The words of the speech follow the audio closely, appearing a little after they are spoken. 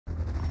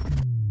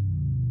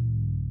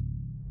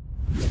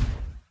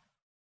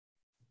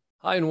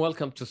Hi, and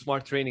welcome to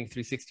Smart Training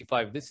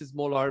 365. This is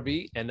Mo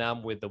RB, and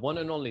I'm with the one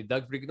and only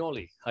Doug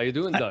Brignoli. How you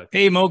doing, Doug?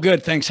 Hey, Mo,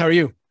 good. Thanks. How are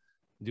you?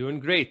 Doing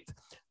great.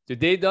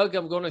 Today, Doug,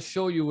 I'm going to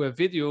show you a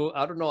video.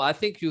 I don't know. I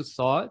think you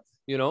saw it,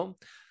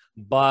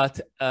 but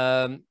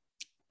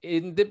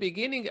in the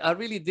beginning, I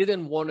really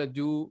didn't want to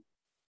do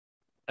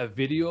a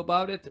video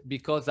about it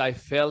because I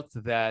felt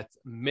that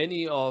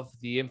many of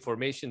the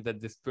information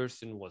that this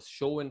person was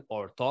showing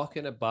or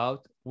talking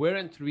about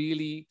weren't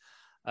really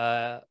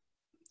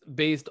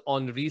based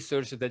on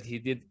research that he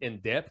did in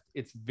depth.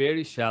 It's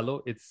very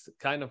shallow. It's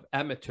kind of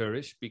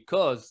amateurish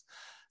because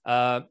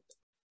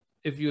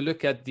if you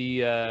look at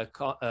the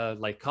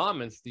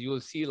comments, you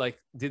will see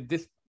did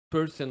this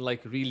person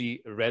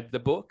really read the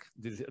book?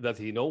 Does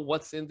he know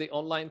what's in the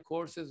online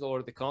courses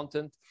or the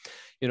content?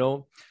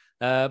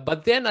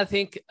 But then I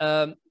think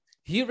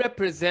he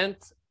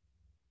represents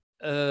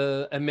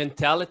a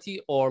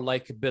mentality or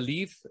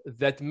belief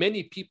that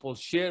many people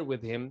share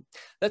with him.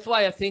 That's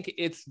why I think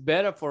it's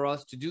better for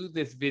us to do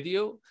this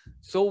video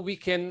so we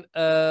can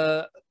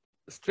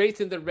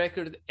straighten the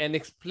record and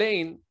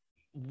explain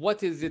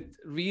what is it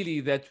really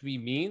that we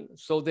mean,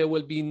 so there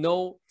will be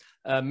no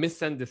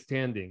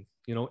misunderstanding.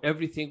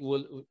 Everything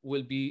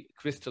will be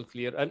crystal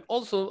clear, and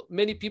also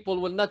many people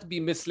will not be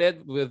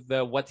misled with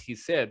what he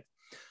said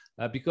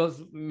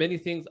because many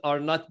things are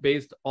not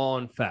based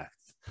on facts.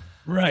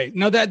 Right.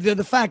 No, that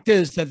the fact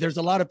is that there's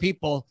a lot of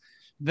people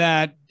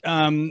that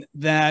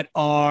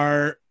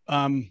are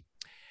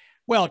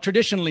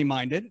traditionally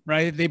minded,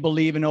 right? They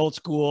believe in old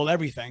school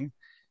everything,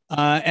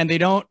 and they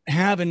don't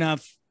have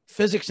enough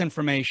physics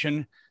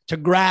information to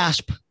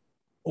grasp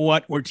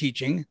what we're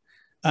teaching,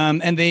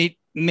 and they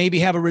maybe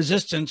have a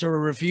resistance or a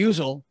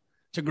refusal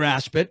to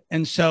grasp it.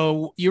 And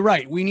so you're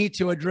right. We need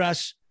to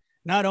address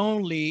not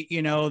only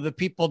the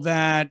people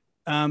that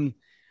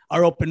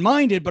are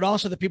open-minded, but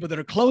also the people that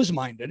are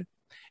closed-minded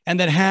and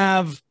that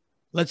have,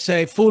 let's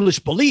say, foolish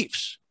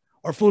beliefs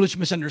or foolish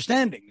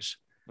misunderstandings.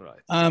 Right.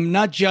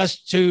 Not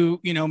just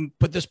to,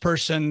 put this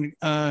person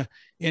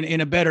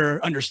in a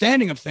better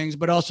understanding of things,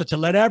 but also to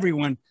let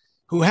everyone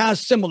who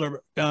has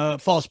similar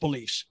false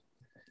beliefs,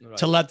 right,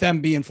 to let them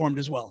be informed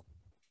as well.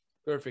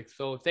 Perfect.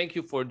 So thank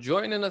you for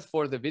joining us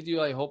for the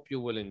video. I hope you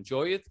will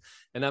enjoy it.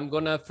 And I'm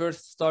going to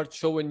first start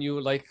showing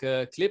you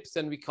clips,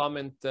 and we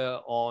comment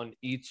on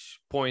each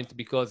point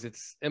because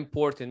it's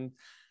important,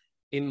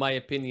 in my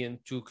opinion,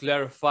 to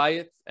clarify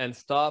it and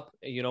stop,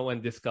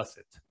 and discuss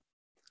it.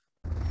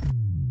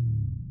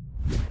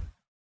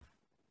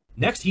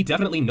 Next, he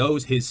definitely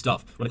knows his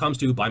stuff. When it comes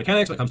to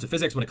biomechanics, when it comes to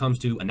physics, when it comes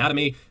to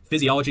anatomy,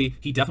 physiology,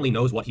 he definitely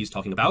knows what he's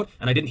talking about.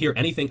 And I didn't hear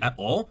anything at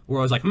all where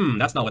I was like,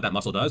 that's not what that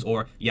muscle does.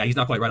 Or, yeah, he's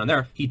not quite right on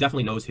there. He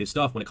definitely knows his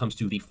stuff when it comes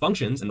to the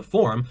functions and the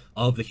form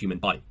of the human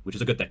body, which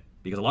is a good thing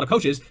because a lot of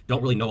coaches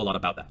don't really know a lot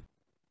about that.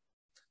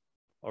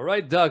 All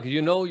right, Doug,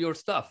 you know your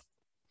stuff.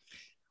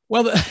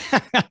 Well,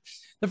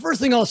 the first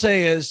thing I'll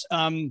say is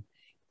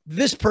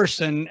this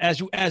person,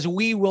 as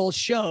we will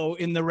show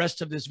in the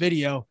rest of this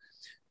video,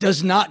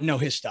 does not know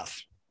his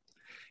stuff.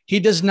 He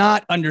does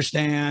not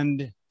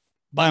understand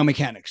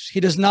biomechanics. He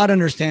does not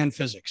understand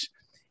physics.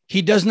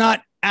 He does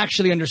not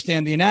actually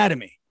understand the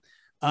anatomy.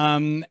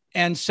 And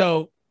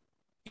so,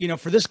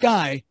 for this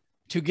guy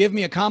to give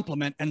me a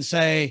compliment and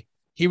say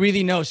he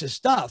really knows his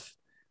stuff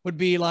would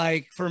be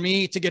like for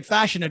me to get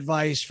fashion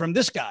advice from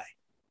this guy.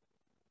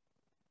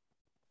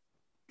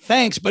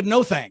 Thanks, but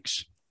no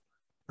thanks,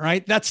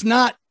 right? That's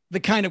not the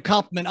kind of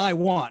compliment I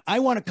want. I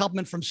want a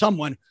compliment from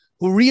someone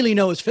who really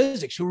knows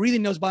physics, who really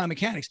knows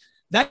biomechanics.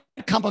 That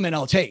compliment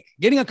I'll take.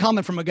 Getting a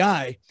comment from a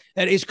guy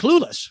that is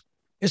clueless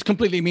is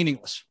completely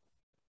meaningless.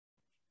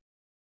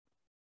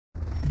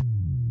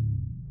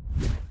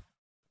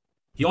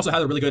 He also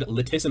had a really good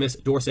latissimus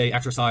dorsi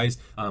exercise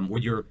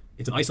where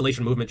it's an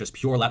isolation movement, just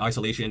pure lat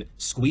isolation,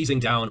 squeezing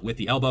down with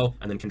the elbow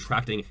and then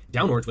contracting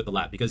downwards with the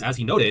lat. Because as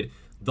he noted,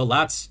 the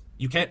lats,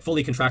 you can't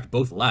fully contract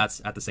both lats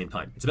at the same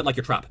time. It's a bit like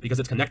your trap because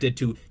it's connected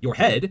to your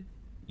head.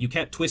 You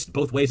can't twist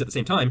both ways at the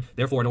same time.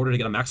 Therefore, in order to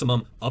get a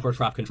maximum upper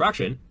trap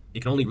contraction,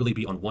 it can only really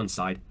be on one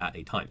side at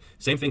a time.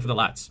 Same thing for the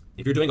lats.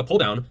 If you're doing a pull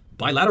down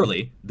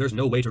bilaterally, there's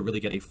no way to really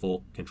get a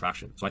full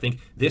contraction. So I think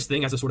this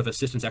thing as a sort of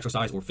assistance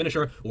exercise or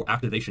finisher or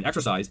activation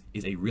exercise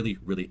is a really,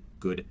 really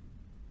good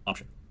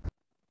option.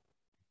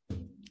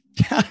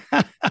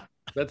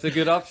 That's a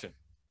good option.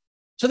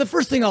 So the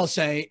first thing I'll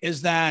say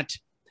is that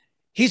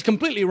he's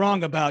completely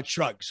wrong about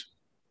shrugs.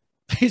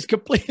 He's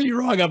completely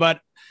wrong about.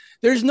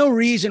 There's no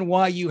reason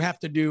why you have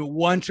to do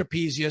one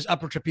trapezius,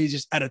 upper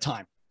trapezius at a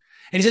time.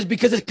 And he says,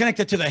 because it's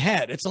connected to the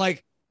head. It's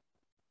like,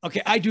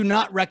 okay, I do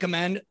not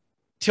recommend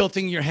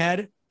tilting your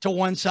head to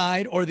one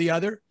side or the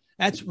other.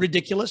 That's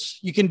ridiculous.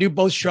 You can do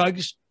both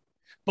shrugs,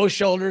 both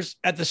shoulders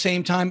at the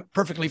same time,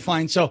 perfectly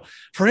fine. So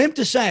for him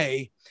to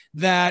say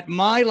that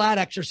my lat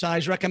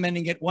exercise,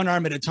 recommending it one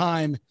arm at a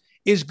time,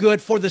 is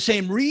good for the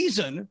same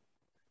reason,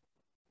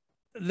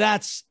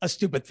 that's a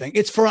stupid thing.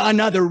 It's for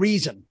another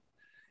reason.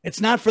 It's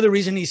not for the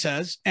reason he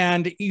says,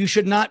 and you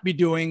should not be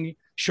doing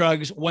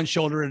shrugs one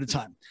shoulder at a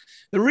time.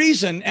 The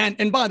reason,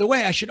 and by the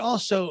way, I should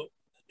also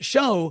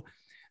show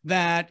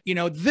that, you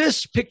know,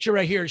 this picture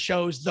right here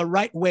shows the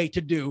right way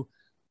to do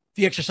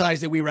the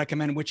exercise that we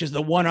recommend, which is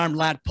the one-arm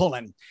lat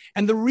pull-in.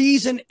 And the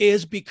reason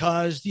is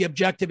because the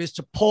objective is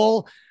to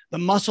pull the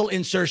muscle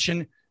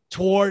insertion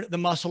toward the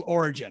muscle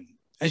origin.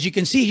 As you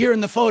can see here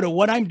in the photo,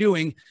 what I'm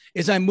doing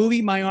is I'm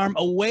moving my arm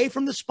away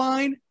from the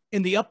spine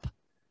in the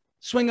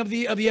upswing of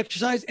the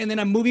exercise, and then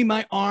I'm moving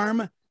my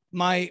arm,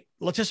 my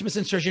latissimus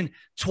insertion,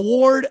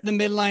 toward the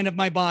midline of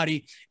my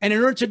body. And in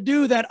order to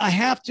do that, I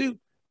have to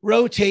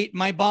rotate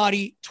my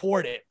body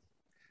toward it.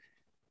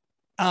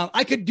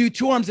 I could do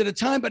two arms at a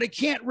time, but I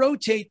can't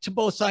rotate to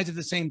both sides at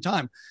the same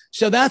time.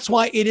 So that's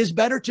why it is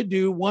better to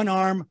do one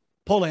arm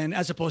pull in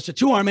as opposed to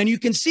two arm. And you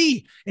can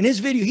see in his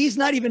video, he's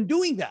not even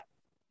doing that.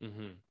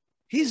 Mm-hmm.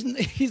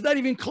 He's not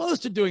even close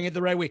to doing it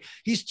the right way.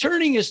 He's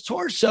turning his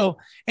torso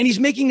and he's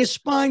making his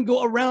spine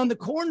go around the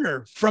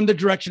corner from the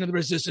direction of the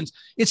resistance.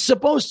 It's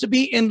supposed to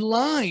be in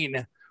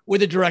line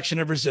with the direction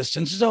of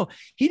resistance. So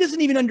he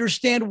doesn't even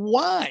understand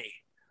why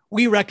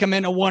we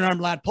recommend a one-arm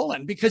lat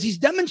pull-in, because he's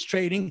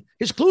demonstrating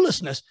his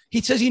cluelessness. He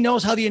says he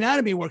knows how the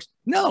anatomy works.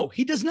 No,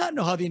 he does not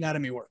know how the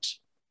anatomy works.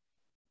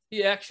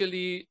 He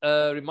actually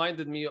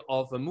reminded me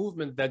of a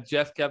movement that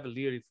Jeff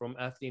Cavalieri from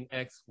Athlete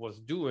X was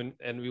doing.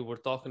 And we were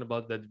talking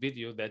about that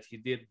video that he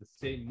did the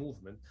same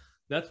movement.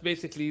 That's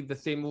basically the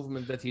same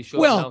movement that he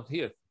showed out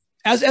here.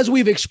 As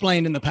we've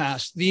explained in the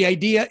past, the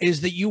idea is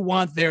that you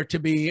want there to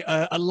be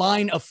a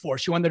line of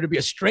force. You want there to be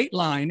a straight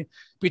line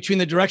between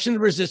the direction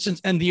of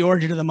resistance and the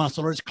origin of the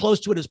muscle, or as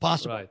close to it as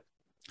possible. Right.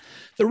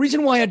 The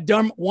reason why a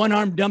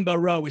one-arm dumbbell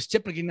row is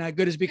typically not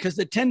good is because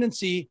the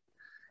tendency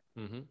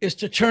is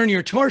to turn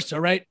your torso,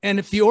 right? And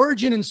if the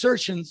origins of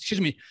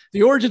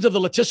the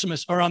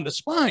latissimus are on the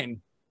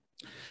spine,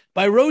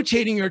 by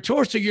rotating your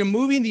torso, you're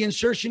moving the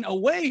insertion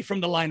away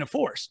from the line of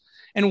force.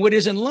 And what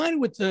is in line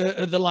with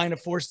the line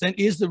of force then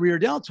is the rear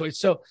deltoid.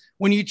 So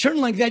when you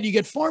turn like that, you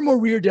get far more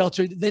rear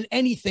deltoid than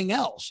anything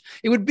else.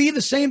 It would be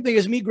the same thing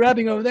as me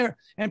grabbing over there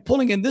and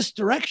pulling in this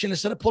direction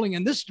instead of pulling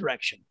in this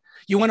direction.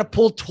 You want to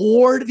pull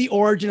toward the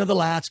origin of the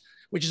lats,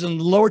 which is in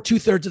the lower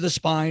 2/3 of the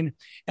spine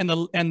and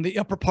the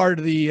upper part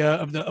of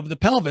the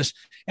pelvis.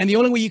 And the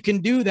only way you can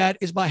do that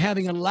is by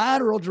having a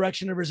lateral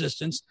direction of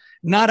resistance,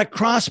 not a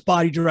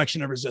cross-body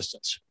direction of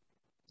resistance.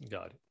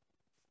 Got it.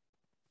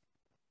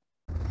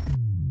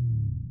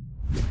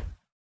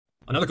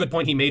 Another good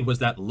point he made was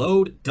that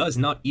load does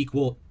not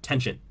equal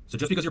tension. So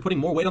just because you're putting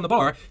more weight on the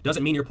bar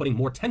doesn't mean you're putting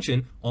more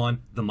tension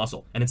on the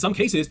muscle. And in some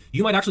cases,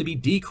 you might actually be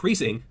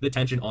decreasing the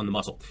tension on the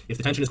muscle. If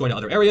the tension is going to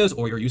other areas,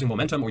 or you're using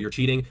momentum, or you're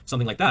cheating,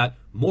 something like that,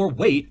 more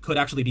weight could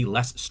actually be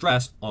less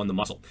stress on the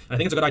muscle. And I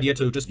think it's a good idea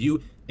to just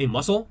view a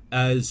muscle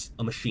as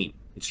a machine.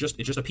 It's just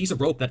a piece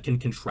of rope that can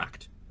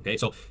contract. Okay,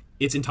 so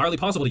it's entirely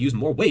possible to use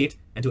more weight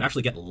and to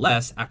actually get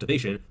less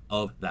activation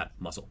of that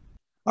muscle.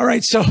 All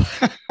right, so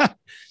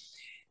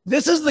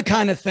this is the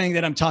kind of thing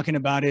that I'm talking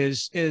about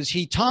is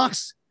he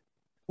talks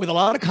with a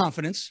lot of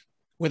confidence,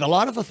 with a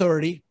lot of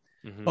authority,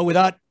 but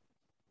without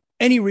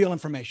any real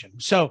information.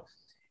 So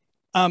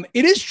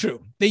it is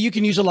true that you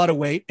can use a lot of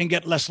weight and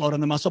get less load on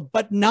the muscle,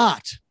 but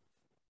not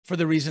for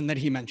the reason that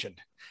he mentioned,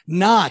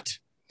 not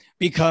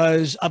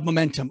because of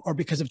momentum or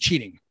because of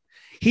cheating.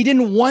 He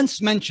didn't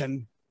once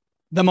mention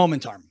the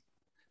moment arm,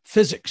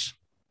 physics,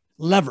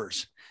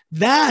 levers.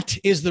 That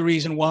is the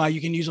reason why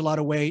you can use a lot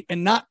of weight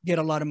and not get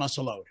a lot of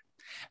muscle load.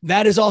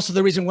 That is also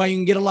the reason why you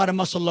can get a lot of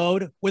muscle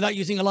load without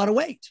using a lot of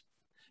weight,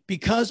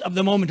 because of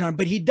the moment arm,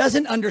 but he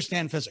doesn't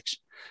understand physics.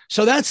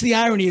 So that's the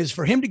irony, is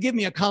for him to give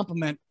me a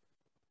compliment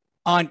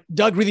on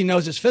Doug really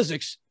knows his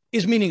physics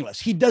is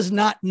meaningless. He does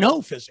not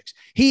know physics.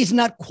 He's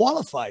not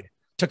qualified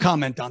to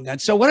comment on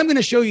that. So what I'm going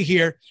to show you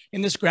here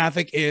in this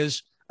graphic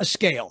is a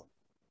scale.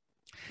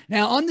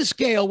 Now on the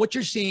scale, what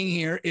you're seeing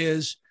here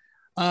is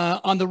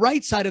on the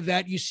right side of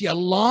that, you see a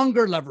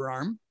longer lever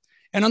arm.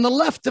 And on the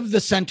left of the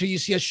center, you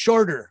see a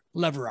shorter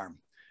lever arm,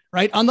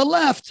 right? On the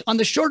left, on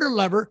the shorter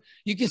lever,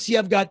 you can see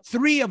I've got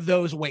 3 of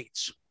those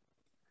weights.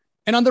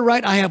 And on the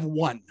right, I have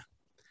 1.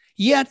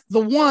 Yet the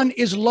 1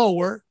 is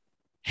lower,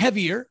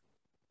 heavier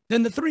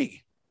than the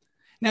 3.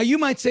 Now you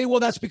might say,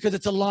 well, that's because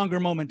it's a longer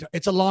moment.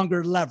 It's a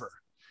longer lever.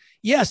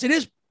 Yes, it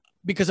is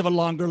because of a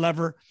longer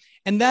lever.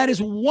 And that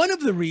is one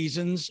of the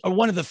reasons, or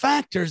one of the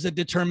factors that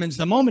determines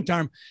the moment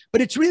arm.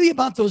 But it's really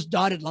about those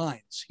dotted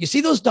lines. You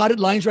see those dotted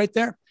lines right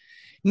there?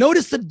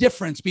 Notice the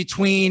difference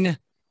between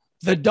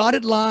the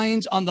dotted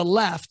lines on the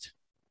left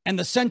and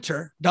the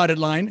center dotted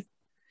line,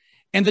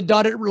 and the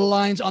dotted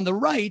lines on the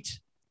right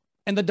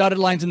and the dotted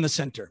lines in the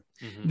center.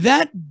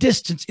 That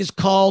distance is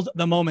called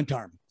the moment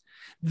arm.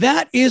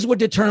 That is what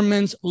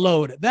determines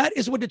load. That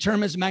is what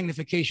determines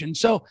magnification.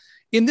 So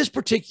in this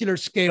particular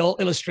scale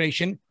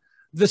illustration,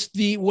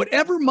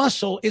 whatever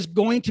muscle is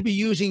going to be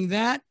using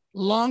that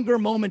longer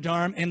moment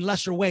arm and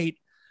lesser weight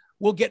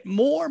will get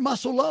more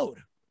muscle load.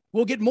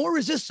 We'll get more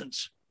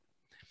resistance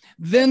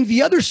than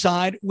the other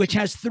side, which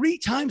has 3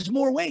 times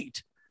more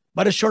weight,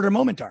 but a shorter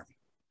moment arm.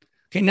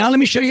 Okay, now let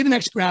me show you the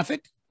next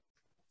graphic.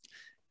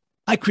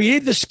 I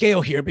created the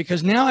scale here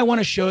because now I want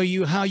to show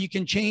you how you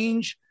can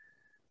change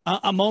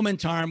a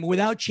moment arm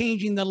without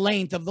changing the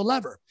length of the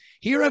lever.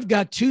 Here I've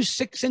got two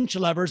 6-inch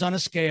levers on a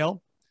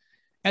scale.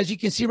 As you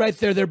can see right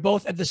there, they're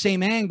both at the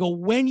same angle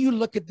when you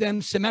look at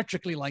them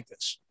symmetrically like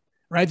this,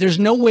 right? There's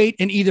no weight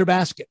in either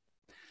basket.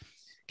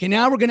 Okay,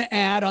 now we're going to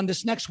add on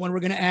this next one, we're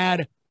going to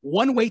add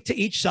one weight to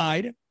each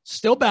side,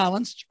 still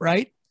balanced,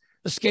 right?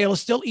 The scale is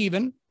still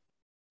even.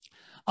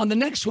 On the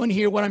next one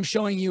here, what I'm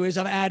showing you is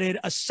I've added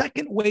a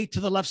second weight to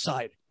the left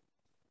side,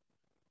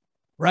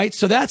 right?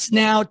 So that's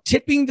now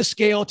tipping the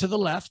scale to the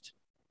left.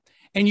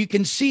 And you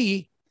can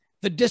see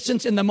the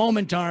distance in the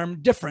moment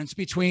arm difference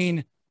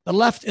between the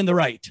left and the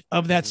right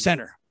of that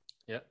center.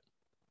 Yeah.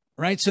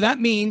 Right. So that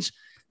means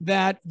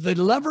that the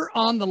lever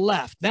on the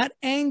left, that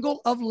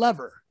angle of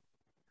lever,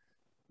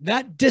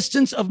 that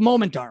distance of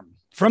moment arm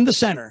from the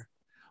center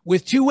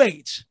with two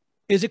weights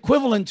is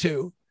equivalent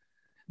to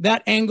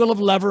that angle of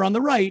lever on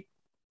the right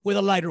with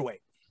a lighter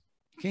weight.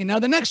 Okay. Now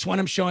the next one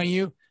I'm showing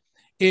you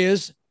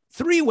is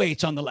 3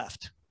 weights on the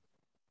left,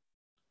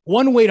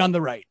 1 weight on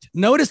the right.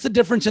 Notice the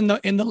difference in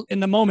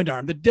the moment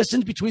arm, the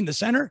distance between the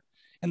center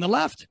and the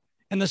left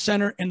and the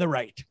center and the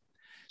right.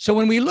 So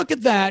when we look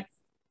at that,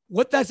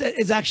 what that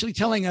is actually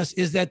telling us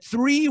is that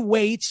 3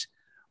 weights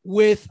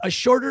with a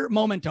shorter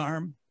moment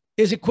arm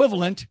is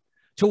equivalent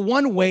to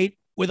 1 weight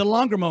with a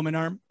longer moment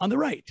arm on the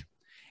right.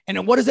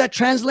 And what does that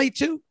translate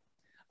to?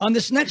 On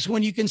this next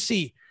one, you can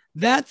see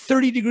that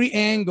 30-degree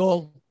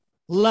angle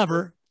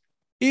lever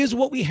is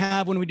what we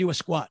have when we do a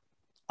squat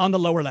on the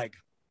lower leg.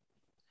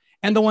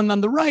 And the one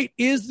on the right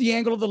is the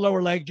angle of the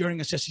lower leg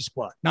during a sissy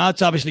squat. Now,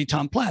 it's obviously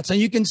Tom Platz. And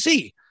you can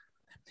see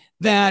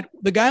that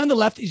the guy on the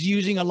left is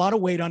using a lot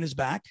of weight on his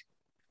back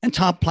and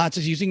Tom Platz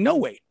is using no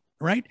weight,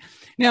 right?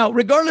 Now,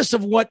 regardless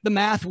of what the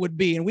math would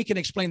be, and we can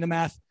explain the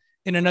math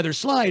in another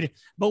slide,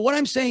 but what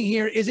I'm saying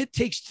here is it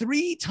takes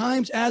 3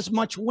 times as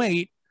much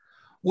weight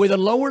with a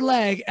lower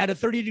leg at a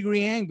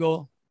 30-degree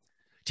angle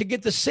to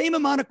get the same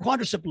amount of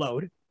quadricep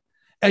load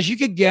as you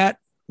could get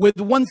with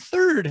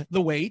 1/3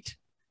 the weight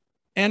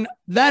and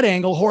that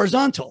angle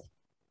horizontal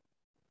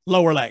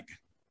lower leg.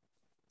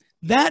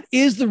 That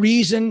is the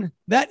reason,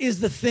 that is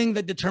the thing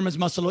that determines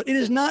muscle load. It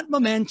is not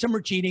momentum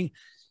or cheating.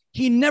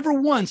 He never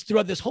once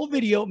throughout this whole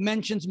video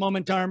mentions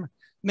moment arm,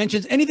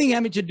 mentions anything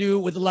having to do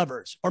with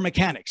levers or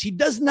mechanics. He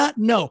does not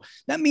know.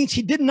 That means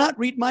he did not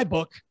read my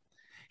book.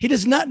 He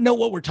does not know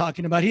what we're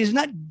talking about. He does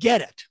not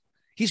get it.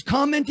 He's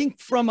commenting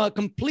from a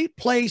complete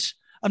place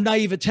of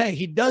naivete.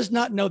 He does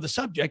not know the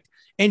subject,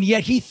 and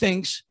yet he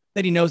thinks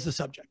that he knows the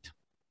subject.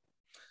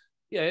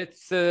 Yeah,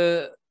 it's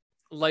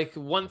like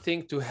one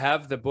thing to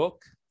have the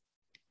book,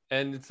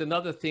 and it's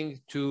another thing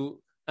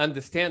to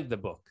understand the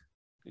book.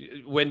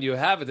 When you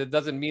have it, it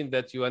doesn't mean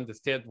that you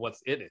understand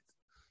what's in it.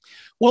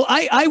 Well,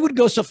 I would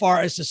go so far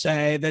as to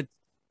say that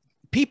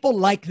people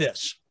like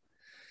this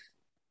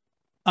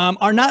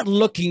are not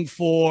looking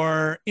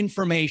for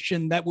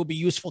information that will be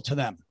useful to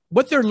them.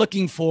 What they're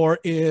looking for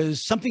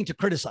is something to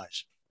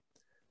criticize.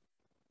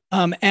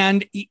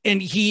 And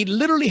he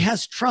literally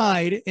has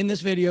tried in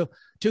this video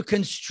to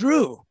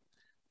construe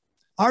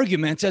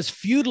arguments as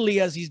futilely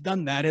as he's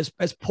done that,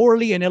 as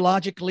poorly and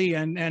illogically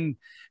and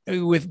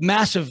with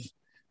massive,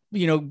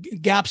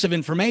 gaps of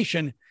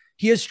information.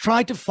 He has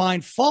tried to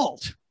find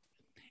fault,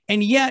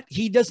 and yet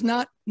he does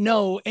not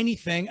know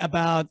anything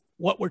about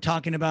what we're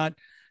talking about,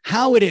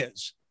 how it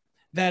is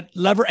that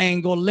lever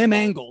angle, limb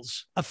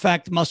angles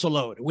affect muscle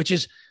load, which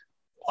is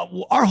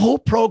our whole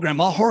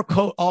program,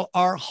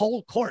 our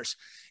whole course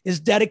is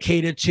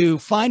dedicated to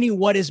finding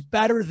what is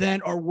better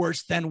than or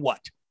worse than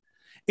what.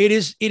 It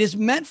is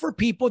meant for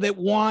people that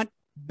want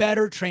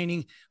better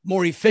training,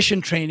 more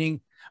efficient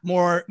training,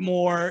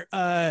 more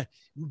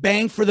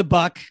bang for the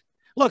buck.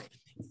 Look,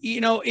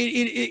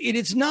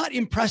 it's not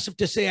impressive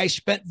to say I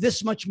spent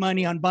this much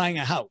money on buying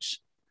a house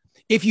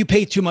if you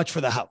pay too much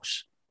for the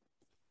house,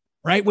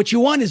 right? What you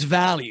want is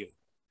value,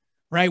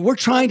 right? We're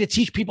trying to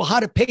teach people how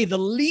to pay the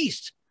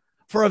least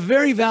for a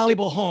very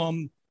valuable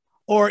home,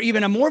 or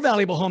even a more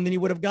valuable home than you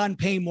would have gotten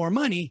paying more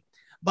money,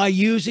 by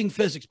using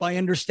physics, by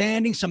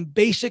understanding some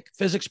basic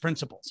physics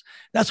principles.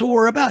 That's what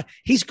we're about.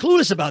 He's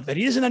clueless about that.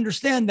 He doesn't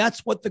understand that's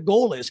what the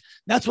goal is.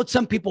 That's what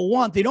some people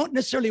want. They don't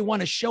necessarily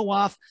want to show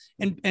off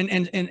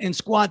and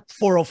squat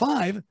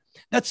 405.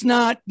 That's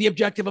not the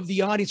objective of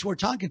the audience we're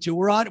talking to.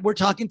 We're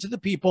talking to the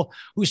people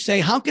who say,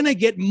 how can I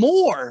get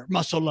more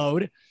muscle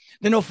load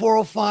than a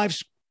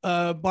 405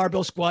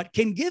 barbell squat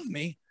can give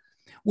me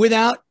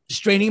without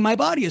straining my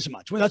body as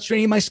much, without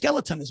straining my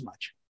skeleton as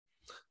much?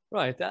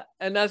 Right.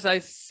 And as I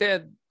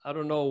said, I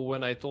don't know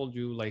when I told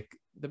you, like,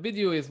 the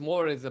video is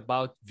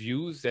about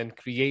views and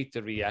create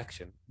a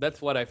reaction.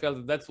 That's what I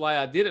felt. That's why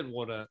I didn't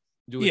want to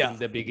do it in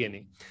the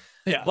beginning.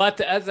 Yeah.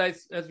 But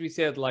as we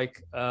said,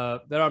 like,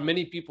 there are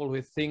many people who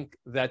think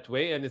that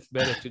way, and it's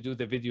better to do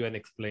the video and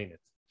explain it.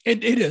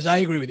 It is. I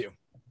agree with you.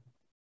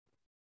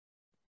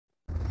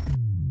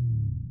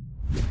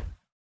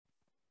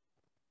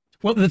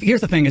 Well, here's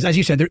the thing is, as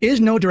you said, there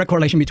is no direct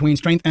correlation between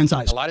strength and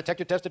size. A lie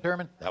detector tested,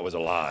 Pyramid? That was a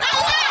lie.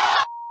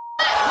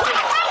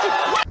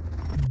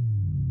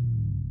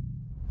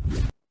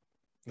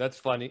 That's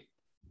funny.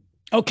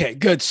 Okay,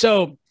 good.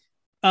 So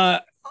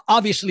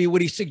Obviously,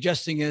 what he's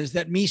suggesting is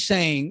that me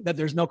saying that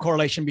there's no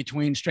correlation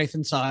between strength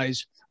and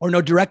size, or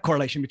no direct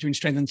correlation between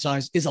strength and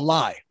size, is a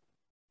lie.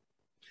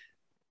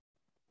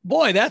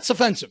 Boy, that's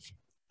offensive.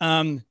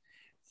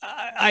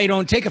 I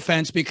don't take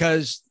offense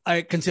because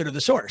I consider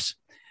the source.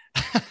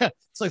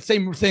 It's like the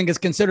same thing as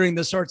considering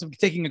the source of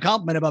taking a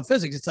compliment about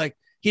physics. It's like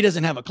he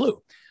doesn't have a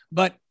clue.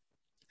 But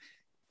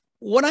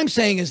what I'm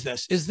saying is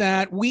this, is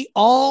that we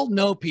all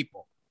know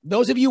people.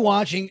 Those of you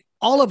watching,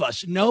 all of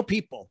us know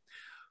people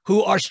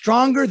who are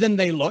stronger than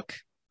they look,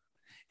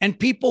 and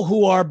people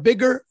who are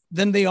bigger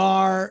than they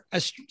are,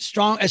 as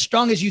strong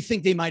as you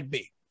think they might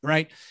be,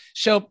 right?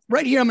 So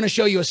right here, I'm going to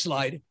show you a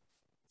slide.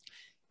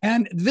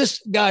 And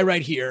this guy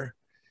right here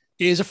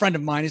is a friend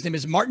of mine. His name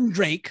is Martin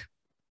Drake.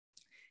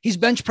 He's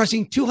bench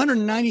pressing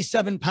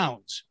 297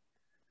 pounds.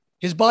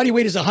 His body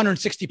weight is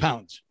 160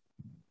 pounds.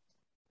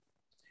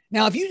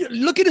 Now, if you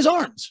look at his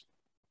arms,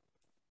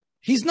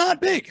 he's not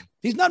big.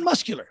 He's not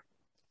muscular.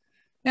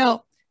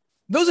 Now,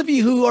 those of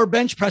you who are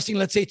bench pressing,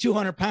 let's say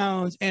 200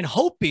 pounds and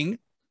hoping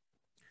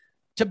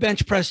to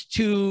bench press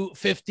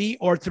 250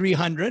 or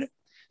 300,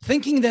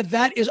 thinking that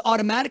that is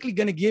automatically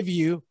going to give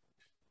you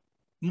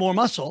more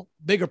muscle,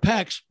 bigger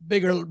pecs,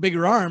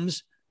 bigger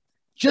arms,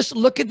 just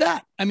look at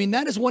that. I mean,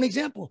 that is one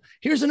example.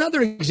 Here's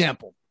another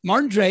example.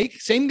 Martin Drake,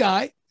 same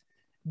guy,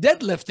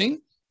 deadlifting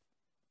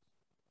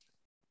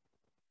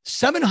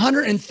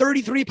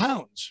 733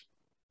 pounds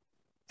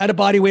at a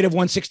body weight of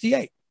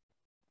 168.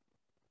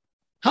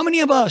 How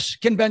many of us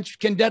can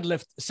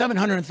deadlift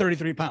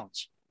 733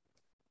 pounds?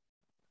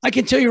 I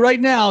can tell you right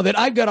now that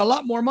I've got a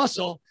lot more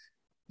muscle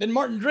than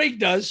Martin Drake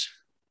does,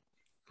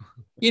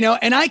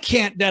 and I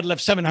can't deadlift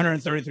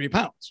 733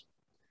 pounds,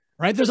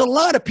 right? There's a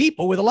lot of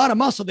people with a lot of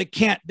muscle that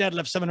can't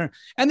deadlift 700.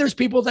 And there's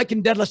people that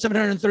can deadlift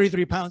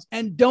 733 pounds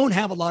and don't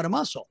have a lot of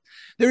muscle.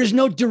 There is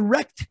no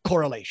direct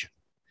correlation.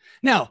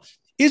 Now,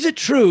 is it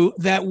true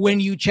that when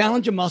you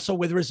challenge a muscle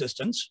with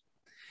resistance,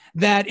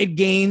 that it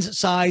gains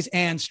size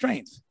and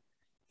strength?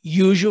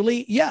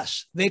 Usually,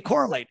 yes, they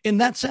correlate in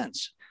that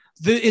sense.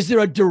 Is there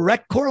a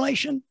direct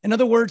correlation? In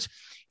other words,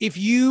 if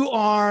you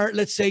are,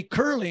 let's say,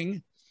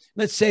 curling,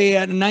 let's say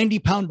a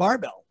 90-pound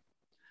barbell,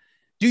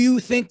 do you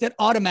think that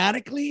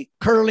automatically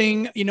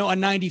curling, a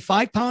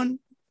 95-pound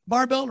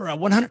barbell or a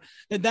 100,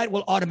 that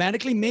will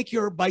automatically make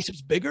your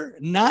biceps bigger?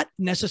 Not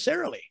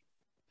necessarily,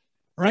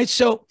 right?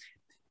 So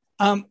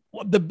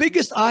the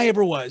biggest I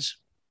ever was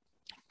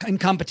in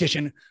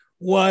competition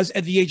was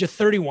at the age of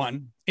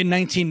 31 in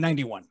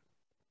 1991.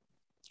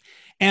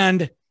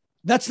 And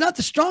that's not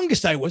the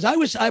strongest I was.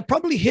 I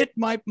probably hit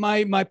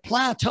my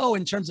plateau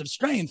in terms of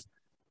strength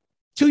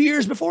 2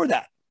 years before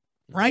that,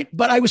 right?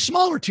 But I was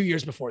smaller 2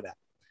 years before that.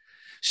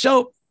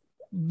 So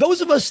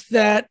those of us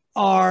that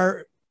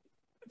are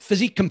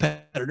physique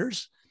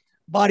competitors,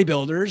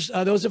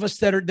 bodybuilders, those of us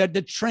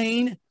that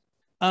train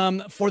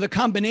for the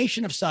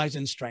combination of size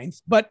and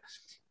strength, but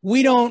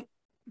we don't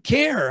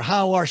care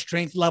how our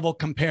strength level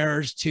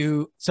compares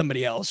to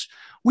somebody else.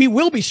 We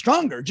will be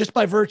stronger just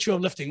by virtue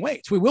of lifting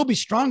weights. We will be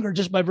stronger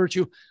just by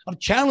virtue of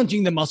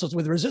challenging the muscles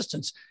with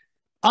resistance,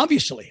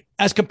 obviously,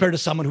 as compared to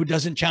someone who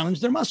doesn't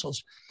challenge their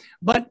muscles.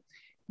 But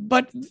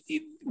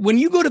when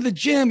you go to the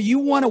gym, you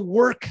want to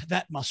work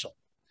that muscle.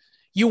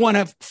 You want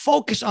to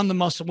focus on the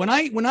muscle. When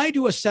I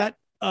do a set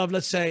of,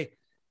 let's say,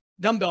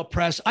 dumbbell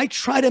press, I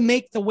try to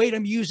make the weight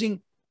I'm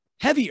using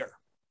heavier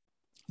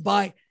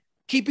by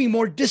keeping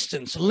more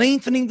distance,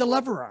 lengthening the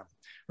lever arm,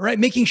 right?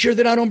 Making sure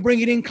that I don't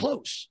bring it in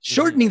close,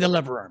 shortening the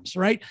lever arms,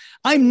 right?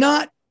 I'm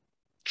not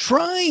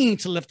trying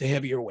to lift a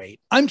heavier weight.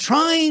 I'm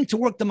trying to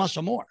work the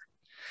muscle more.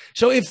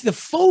 So if the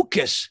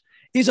focus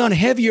is on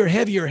heavier,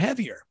 you're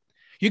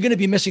going to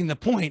be missing the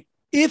point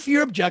if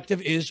your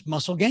objective is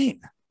muscle gain.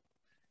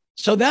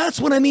 So that's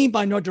what I mean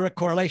by no direct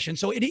correlation.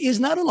 So it is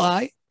not a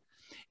lie.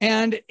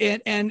 And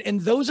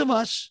those of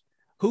us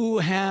who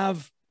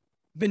have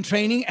been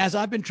training, as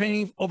I've been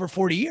training over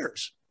 40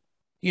 years,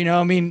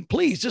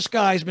 please, this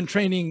guy's been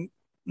training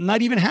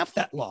not even half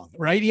that long,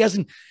 right? He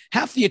hasn't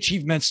half the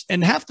achievements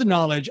and half the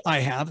knowledge I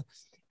have.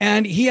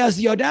 And he has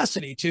the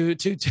audacity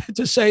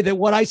to say that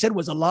what I said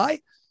was a lie.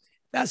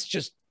 That's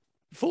just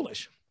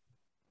foolish.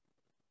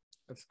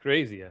 That's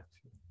crazy.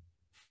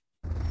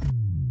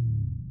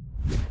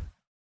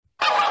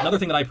 Another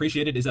thing that I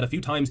appreciated is that a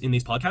few times in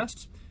these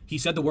podcasts, he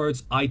said the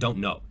words, "I don't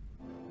know."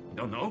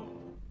 Don't know?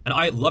 And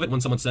I love it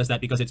when someone says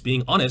that because it's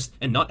being honest,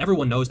 and not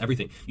everyone knows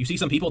everything. You see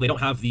some people, they don't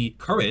have the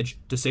courage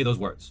to say those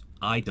words.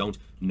 I don't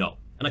know.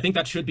 And I think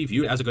that should be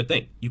viewed as a good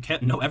thing. You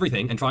can't know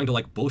everything, and trying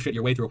to bullshit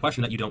your way through a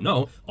question that you don't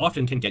know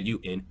often can get you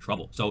in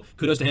trouble. So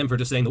kudos to him for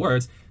just saying the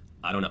words,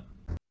 I don't know.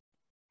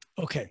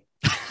 Okay.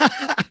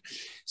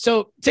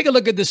 So take a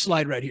look at this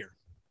slide right here.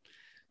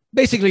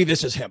 Basically,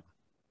 this is him.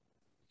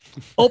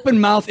 Open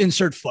mouth,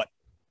 insert foot,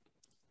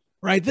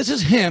 right? This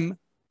is him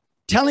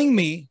telling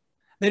me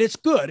that it's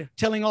good,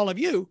 telling all of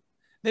you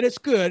that it's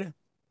good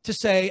to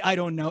say, I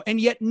don't know. And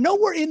yet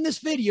nowhere in this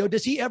video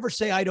does he ever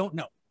say, I don't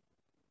know.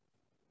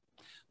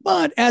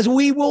 But as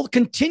we will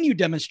continue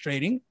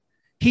demonstrating,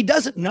 he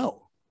doesn't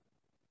know.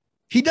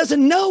 He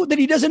doesn't know that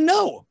he doesn't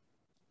know.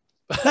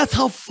 That's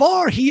how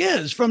far he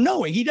is from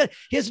knowing. He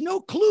has no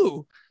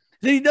clue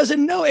that he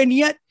doesn't know. And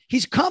yet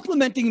he's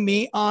complimenting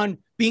me on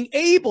being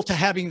able to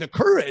having the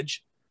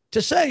courage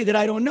to say that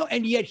I don't know.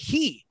 And yet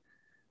he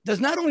does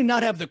not only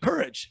not have the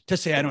courage to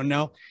say, I don't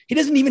know, he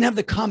doesn't even have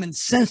the common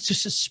sense to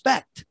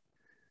suspect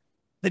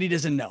that he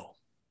doesn't know.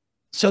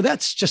 So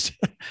that's just,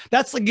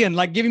 that's again,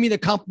 like giving me the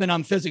compliment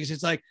on physics.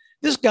 It's like,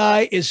 this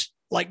guy is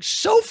like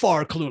so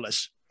far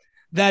clueless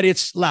that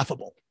it's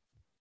laughable.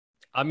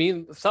 I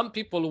mean, some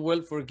people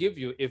will forgive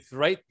you if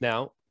right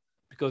now,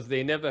 because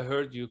they never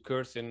heard you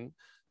cursing,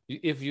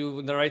 if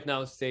you right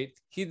now say,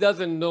 he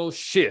doesn't know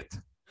shit.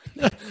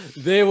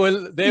 they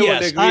will agree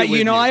with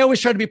you. I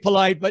always try to be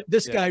polite, but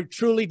this guy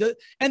truly does.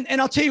 And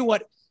I'll tell you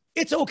what,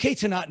 it's okay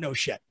to not know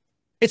shit.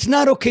 It's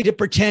not okay to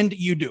pretend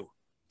you do.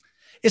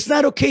 It's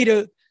not okay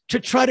to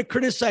try to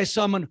criticize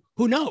someone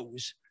who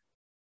knows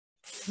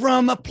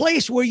from a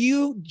place where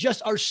you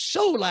just are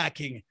so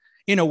lacking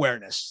in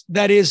awareness.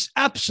 That is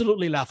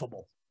absolutely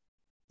laughable.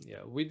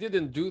 Yeah, we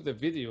didn't do the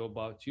video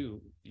about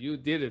you. You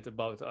did it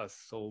about us.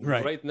 So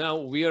right now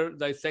we are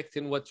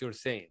dissecting what you're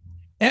saying.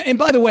 And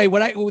by the way, the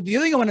other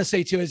thing I want to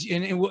say too is,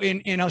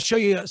 and I'll show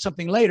you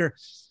something later,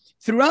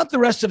 throughout the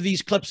rest of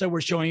these clips that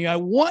we're showing you, I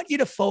want you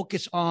to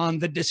focus on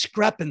the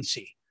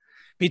discrepancy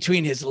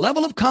between his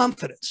level of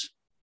confidence,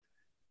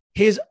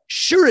 his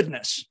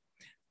sureness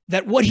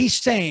that what he's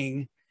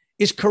saying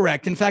is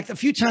correct. In fact, a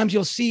few times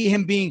you'll see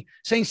him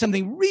saying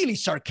something really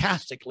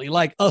sarcastically,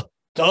 like,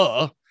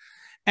 duh.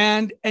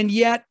 And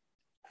yet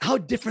how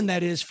different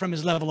that is from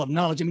his level of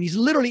knowledge. I mean, he's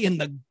literally in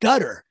the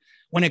gutter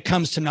when it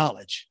comes to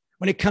knowledge,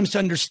 when it comes to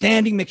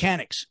understanding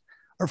mechanics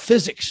or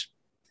physics,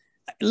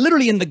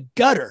 literally in the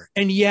gutter.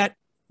 And yet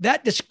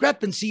that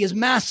discrepancy is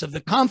massive.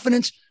 The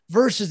confidence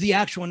versus the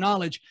actual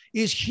knowledge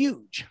is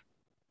huge.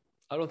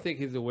 I don't think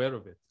he's aware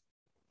of it.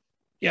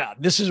 Yeah,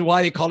 this is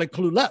why they call it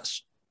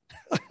clueless.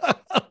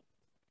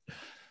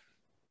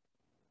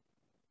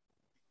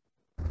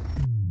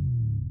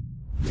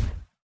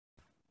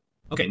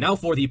 Okay, now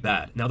for the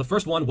bad. Now, the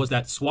first one was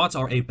that squats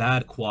are a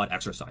bad quad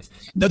exercise.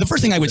 The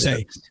first thing I would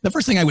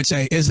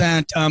say is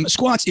that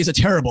squats is a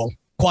terrible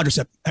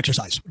quadricep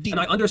exercise. And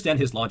I understand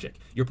his logic.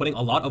 You're putting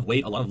a lot of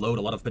weight, a lot of load,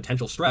 a lot of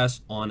potential stress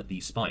on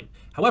the spine.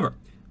 However,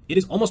 it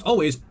is almost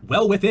always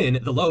well within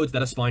the loads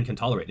that a spine can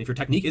tolerate. And if your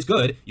technique is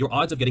good, your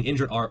odds of getting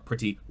injured are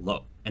pretty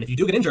low. And if you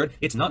do get injured,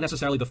 it's not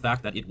necessarily the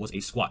fact that it was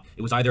a squat.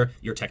 It was either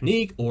your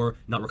technique or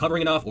not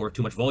recovering enough or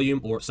too much volume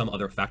or some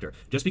other factor.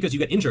 Just because you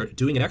get injured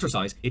doing an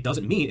exercise, it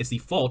doesn't mean it's the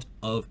fault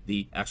of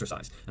the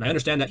exercise. And I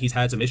understand that he's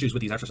had some issues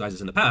with these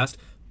exercises in the past,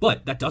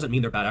 but that doesn't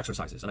mean they're bad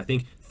exercises. And I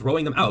think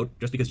throwing them out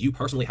just because you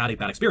personally had a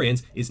bad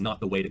experience is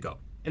not the way to go.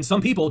 And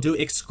some people do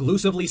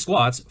exclusively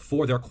squats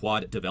for their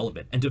quad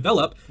development and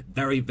develop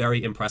very,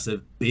 very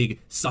impressive, big,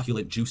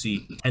 succulent,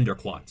 juicy, tender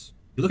quads.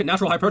 You look at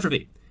natural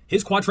hypertrophy.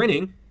 His quad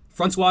training,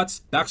 front squats,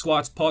 back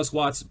squats, pause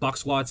squats,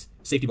 box squats,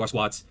 safety bar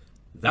squats.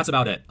 That's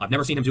about it. I've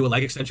never seen him do a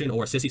leg extension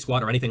or a sissy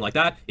squat or anything like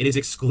that. It is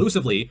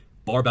exclusively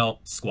barbell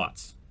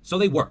squats. So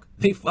they work.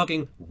 They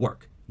fucking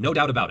work. No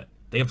doubt about it.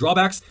 They have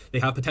drawbacks. They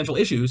have potential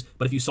issues.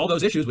 But if you solve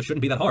those issues, which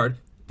shouldn't be that hard,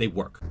 they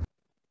work.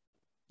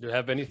 Do you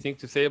have anything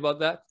to say about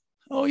that?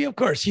 Oh, yeah, of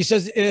course. He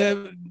says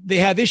they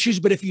have issues,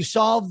 but if you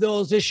solve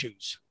those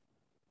issues,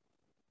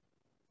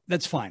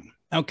 that's fine.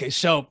 Okay,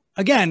 so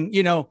again,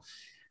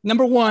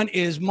 number one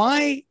is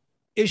my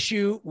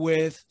issue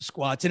with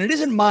squats, and it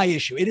isn't my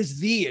issue. It is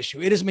the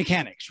issue. It is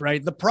mechanics,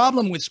 right? The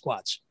problem with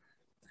squats,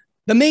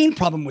 the main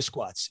problem with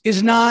squats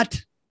is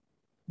not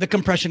the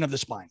compression of the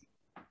spine.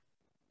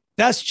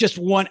 That's just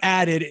one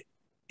added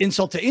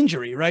insult to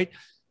injury, right?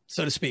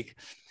 So to speak.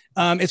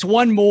 It's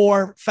one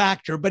more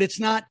factor, but it's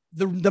not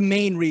the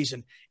main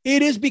reason.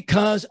 It is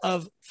because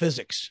of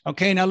physics.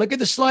 Okay, now look at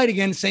the slide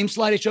again, same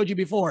slide I showed you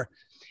before.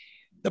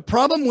 The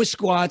problem with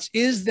squats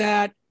is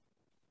that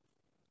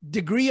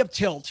degree of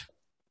tilt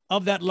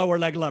of that lower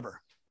leg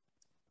lever.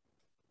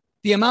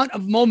 The amount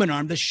of moment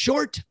arm, the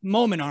short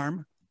moment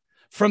arm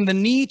from the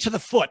knee to the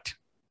foot,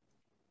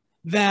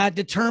 that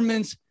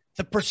determines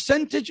the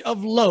percentage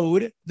of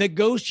load that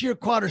goes to your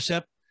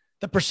quadricep,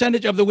 the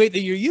percentage of the weight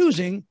that you're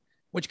using,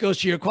 which goes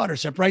to your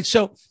quadricep, right?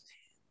 So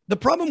the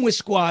problem with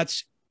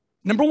squats,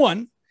 number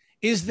one,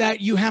 is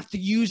that you have to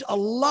use a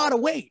lot of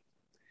weight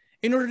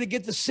in order to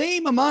get the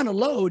same amount of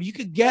load you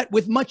could get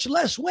with much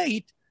less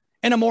weight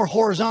and a more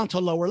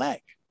horizontal lower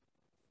leg.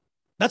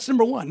 That's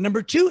number one.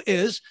 Number two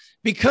is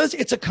because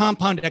it's a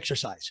compound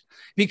exercise,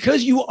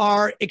 because you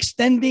are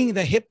extending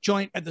the hip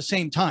joint at the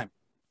same time,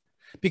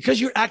 because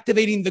you're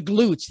activating the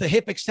glutes, the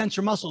hip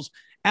extensor muscles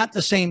at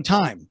the same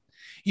time,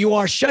 you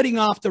are shutting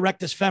off the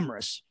rectus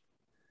femoris,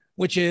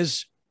 which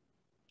is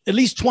at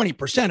least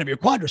 20% of your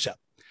quadricep,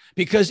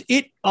 because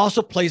it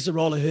also plays the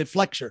role of hip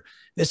flexor.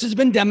 This has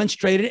been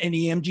demonstrated in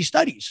EMG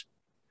studies.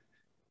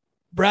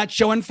 Brad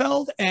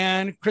Schoenfeld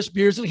and Chris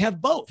Beardsley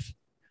have both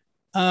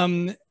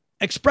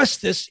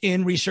expressed this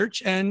in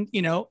research and,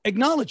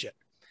 acknowledge it.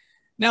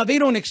 Now, they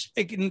don't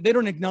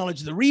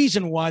acknowledge the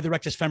reason why the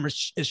rectus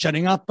femoris is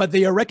shutting off, but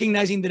they are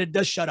recognizing that it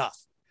does shut off.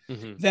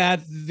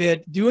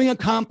 that doing a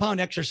compound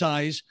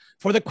exercise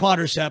for the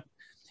quadricep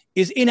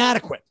is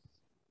inadequate.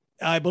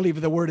 I believe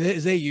the word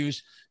is they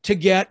use to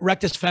get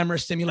rectus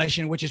femoris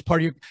stimulation, which is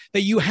part of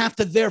that you have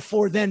to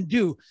therefore then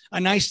do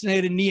an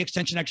isolated knee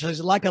extension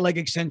exercise like a leg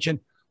extension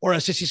or a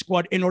sissy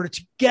squat in order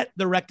to get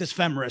the rectus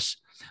femoris.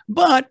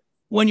 But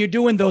when you're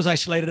doing those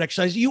isolated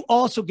exercises, you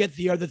also get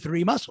the other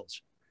three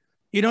muscles.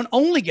 You don't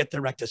only get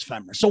the rectus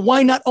femoris. So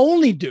why not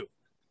only do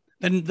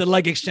the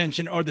leg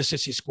extension or the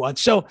sissy squat?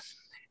 So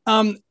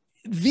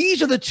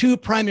these are the two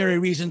primary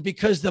reasons,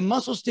 because the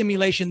muscle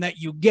stimulation that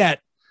you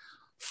get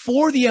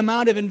for the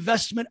amount of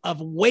investment of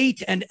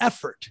weight and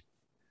effort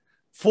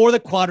for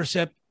the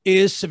quadricep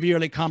is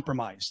severely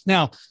compromised.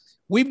 Now,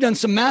 we've done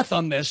some math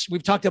on this.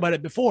 We've talked about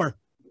it before.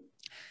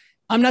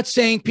 I'm not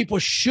saying people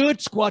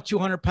should squat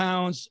 200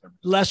 pounds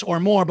less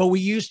or more, but we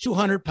use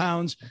 200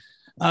 pounds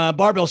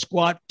barbell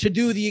squat to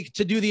do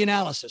the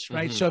analysis,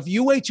 right? So if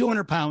you weigh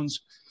 200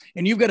 pounds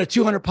and you've got a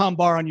 200-pound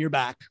bar on your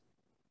back,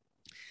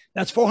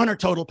 that's 400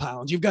 total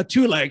pounds. You've got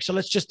two legs. So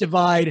let's just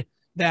divide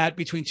that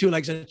between two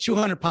legs at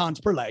 200 pounds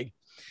per leg.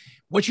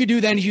 What you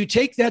do then is you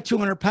take that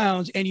 200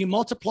 pounds and you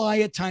multiply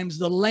it times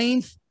the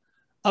length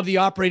of the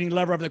operating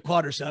lever of the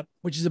quadricep,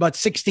 which is about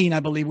 16, I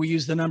believe. We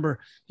use the number.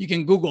 You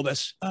can Google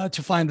this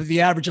to find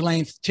the average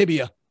length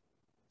tibia.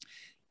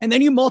 And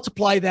then you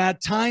multiply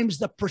that times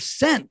the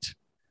percent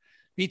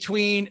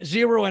between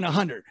 0 and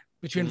 100,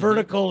 between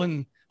vertical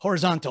and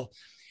horizontal,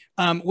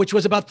 which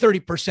was about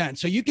 30%.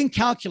 So you can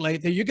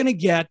calculate that you're going to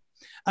get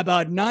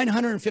about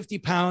 950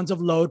 pounds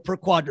of load per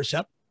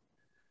quadricep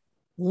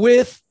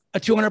with a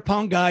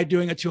 200-pound guy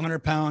doing a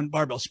 200-pound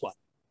barbell squat.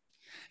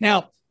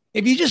 Now,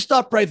 if you just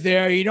stop right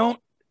there, you don't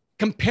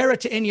compare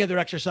it to any other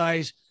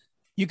exercise,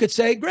 you could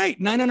say,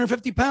 great,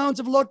 950 pounds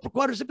of load per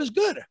quadricep is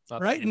good,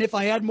 right? And if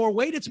I add more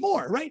weight, it's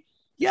more, right?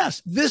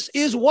 Yes, this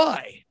is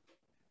why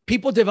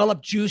people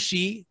develop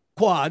juicy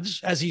quads,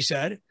 as he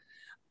said.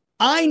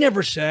 I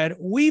never said,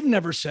 we've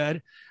never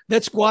said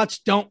that squats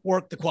don't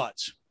work the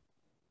quads.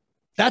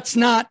 That's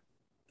not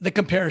the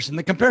comparison.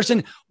 The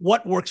comparison,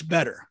 what works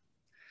better?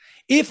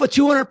 If a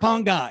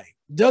 200-pound guy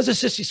does a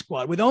sissy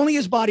squat with only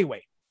his body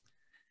weight,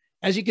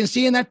 as you can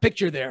see in that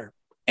picture there,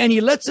 and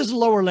he lets his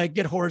lower leg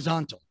get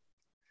horizontal,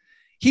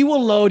 he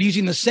will load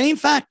using the same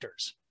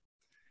factors.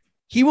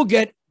 He will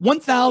get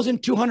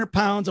 1,200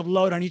 pounds of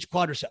load on each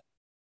quadricep.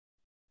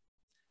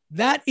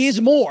 That is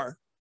more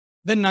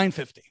than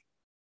 950.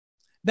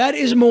 That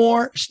is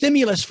more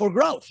stimulus for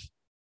growth,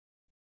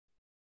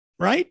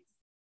 right?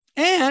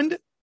 And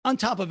on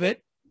top of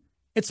it,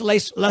 it's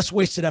less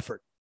wasted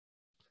effort.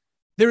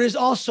 There is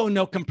also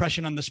no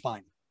compression on the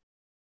spine.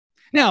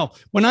 Now,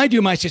 when I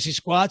do my sissy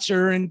squats,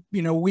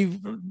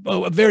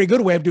 a very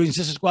good way of doing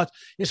sissy squats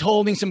is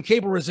holding some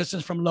cable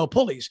resistance from low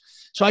pulleys.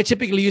 So I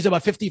typically use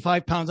about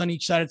 55 pounds on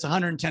each side. It's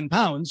 110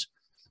 pounds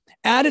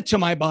added to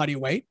my body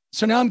weight.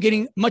 So now I'm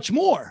getting much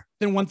more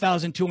than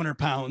 1,200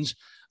 pounds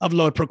of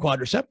load per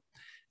quadricep.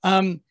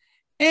 And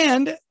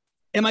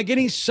am I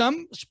getting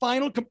some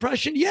spinal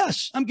compression?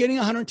 Yes, I'm getting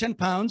 110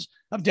 pounds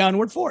of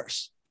downward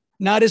force.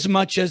 Not as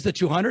much as the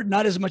 200,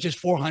 not as much as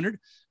 400,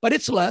 but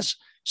it's less.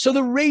 So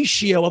the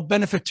ratio of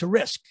benefit to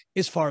risk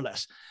is far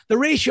less. The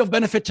ratio of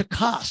benefit to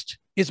cost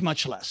is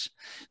much less.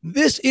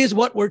 This is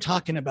what we're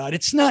talking about.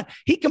 It's not,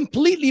 he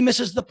completely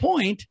misses the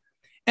point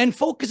and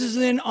focuses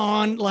in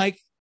on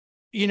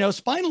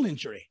spinal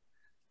injury.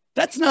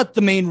 That's not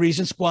the main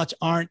reason squats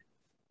aren't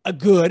a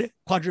good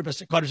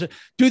quadricep.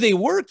 Do they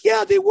work?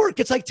 Yeah, they work.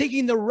 It's like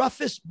taking the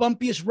roughest,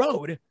 bumpiest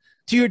road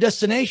to your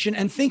destination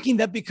and thinking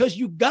that because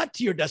you got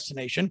to your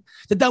destination,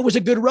 that was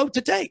a good road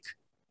to take.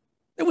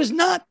 It was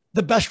not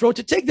the best road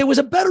to take. There was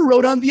a better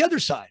road on the other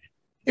side.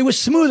 It was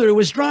smoother. It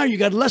was drier. You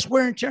got less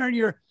wear and tear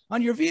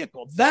on your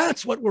vehicle.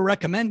 That's what we're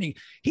recommending.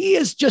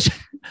 He's just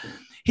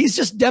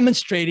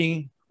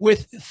demonstrating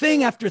with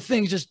thing after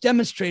thing, just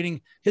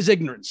demonstrating his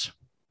ignorance.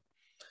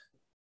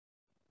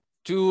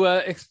 To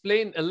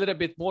explain a little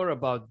bit more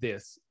about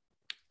this,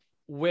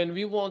 when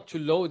we want to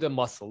load a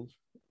muscle,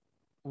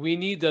 we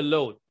need a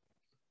load,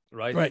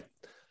 right? Right.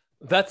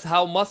 That's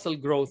how muscle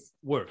growth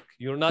works.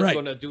 You're not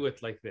going to do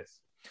it like this.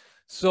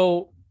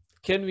 So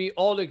can we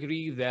all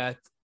agree that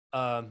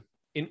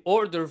in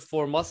order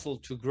for muscle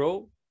to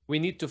grow, we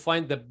need to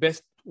find the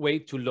best way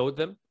to load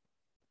them?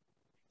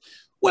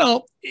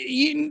 Well,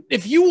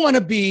 if you want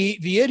to be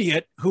the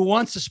idiot who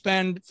wants to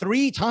spend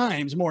 3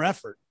 times more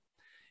effort,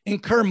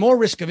 incur more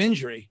risk of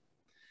injury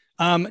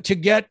to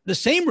get the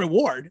same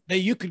reward that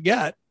you could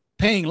get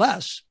paying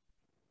less,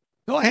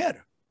 go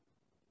ahead.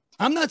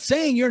 I'm not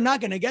saying you're not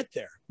going to get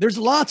there. There's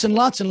lots and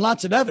lots and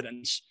lots of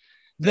evidence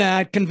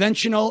that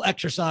conventional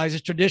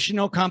exercises,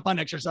 traditional compound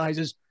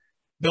exercises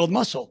build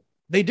muscle.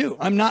 They do.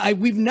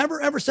 We've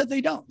never, ever said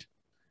they don't.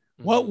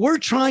 What we're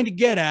trying to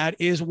get at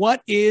is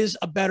what is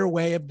a better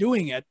way of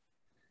doing it.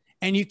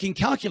 And you can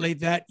calculate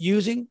that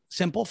using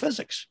simple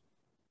physics.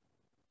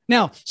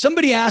 Now,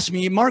 somebody asked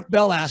me, Mark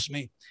Bell asked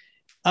me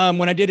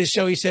when I did his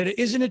show, he said,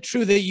 isn't it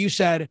true that you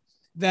said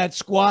that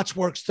squats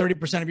works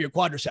 30% of your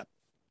quadricep?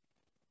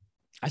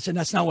 I said,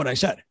 that's not what I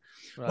said.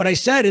 Right. What I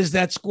said is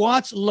that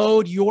squats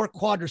load your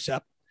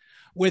quadricep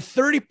with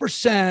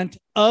 30%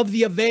 of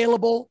the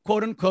available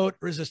quote unquote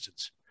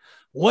resistance.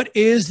 What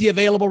is the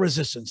available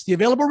resistance? The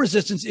available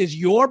resistance is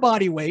your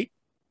body weight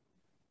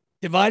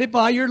divided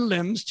by your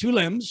limbs, 2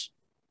 limbs,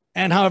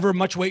 and however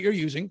much weight you're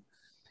using,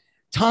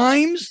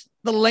 times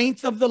the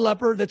length of the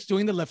lever that's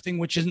doing the lifting,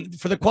 which is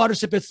for the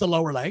quadricep, it's the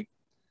lower leg,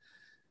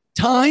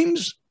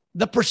 times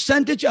the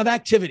percentage of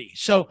activity.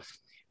 So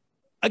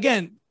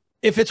again,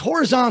 if it's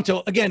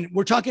horizontal, again,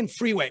 we're talking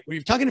free weight. When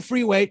you're talking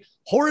free weight,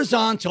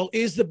 horizontal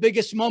is the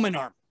biggest moment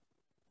arm.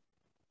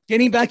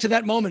 Getting back to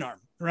that moment arm,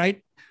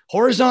 right?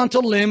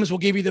 Horizontal limbs will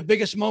give you the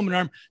biggest moment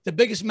arm, the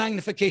biggest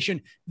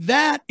magnification.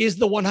 That is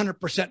the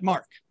 100%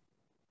 mark.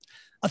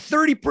 A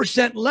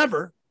 30%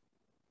 lever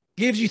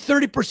gives you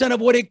 30% of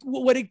what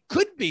it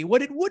could be,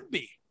 what it would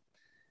be,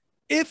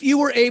 if you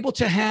were able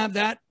to have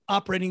that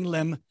operating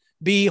limb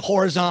be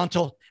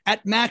horizontal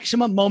at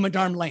maximum moment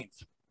arm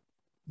length.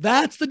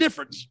 That's the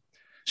difference.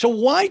 So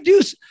why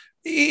do,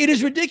 it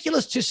is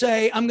ridiculous to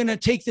say, I'm going to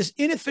take this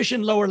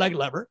inefficient lower leg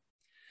lever,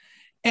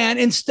 and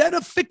instead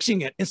of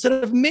fixing it, instead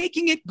of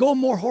making it go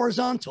more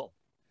horizontal,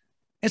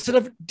 instead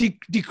of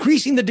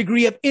decreasing the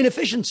degree of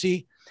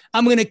inefficiency,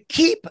 I'm going to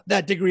keep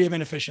that degree of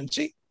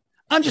inefficiency.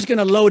 I'm just going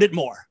to load it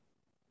more.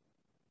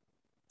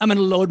 I'm going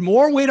to load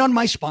more weight on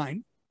my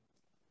spine.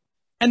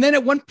 And then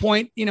at one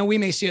point, we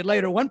may see it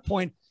later. At one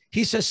point,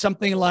 he says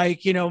something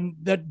like,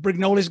 that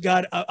Brignoli's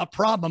got a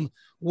problem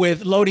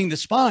with loading the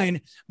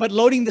spine, but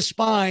loading the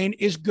spine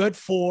is good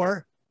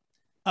for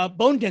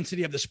bone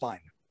density of the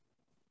spine.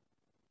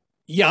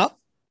 Yeah,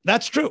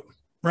 that's true,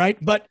 right?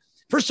 But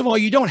first of all,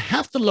 you don't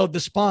have to load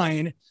the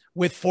spine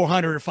with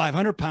 400 or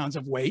 500 pounds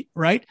of weight,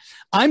 right?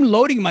 I'm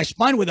loading my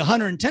spine with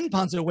 110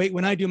 pounds of weight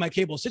when I do my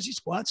cable sissy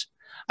squats.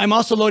 I'm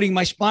also loading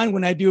my spine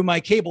when I do my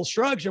cable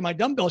shrugs or my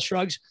dumbbell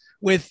shrugs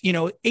with,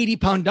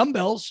 80-pound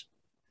dumbbells.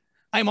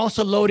 I'm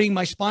also loading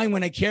my spine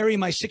when I carry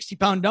my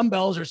 60-pound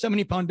dumbbells or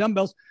 70-pound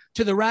dumbbells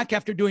to the rack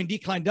after doing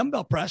decline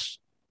dumbbell press.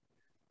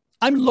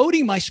 I'm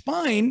loading my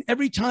spine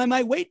every time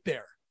I weight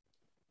bear,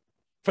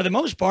 for the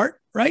most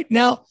part, right?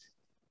 Now,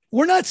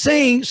 we're not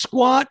saying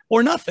squat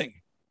or nothing.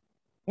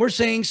 We're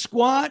saying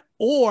squat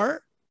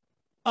or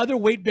other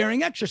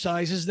weight-bearing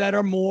exercises that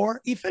are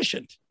more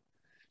efficient.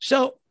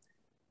 So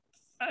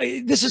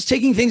this is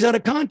taking things out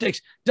of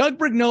context. Doug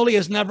Brignoli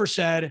has never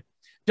said,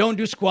 don't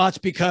do squats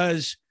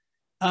because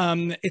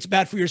it's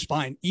bad for your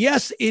spine.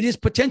 Yes, it is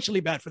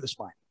potentially bad for the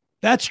spine.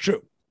 That's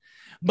true.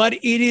 But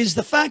it is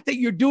the fact that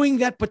you're doing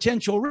that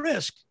potential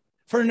risk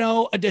for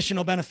no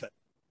additional benefit,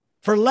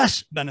 for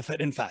less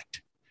benefit, in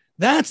fact.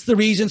 That's the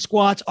reason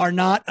squats are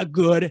not a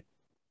good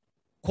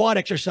quad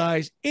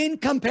exercise in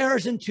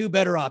comparison to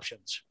better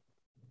options.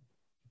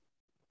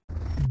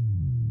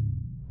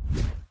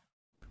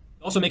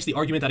 Also makes the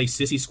argument that a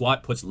sissy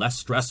squat puts less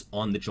stress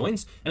on the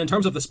joints, and in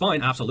terms of the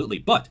spine, absolutely.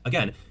 But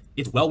again,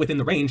 it's well within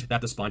the range that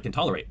the spine can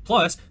tolerate.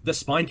 Plus, the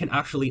spine can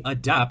actually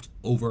adapt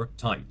over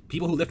time.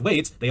 People who lift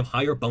weights, they have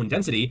higher bone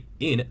density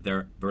in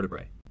their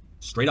vertebrae.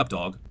 Straight up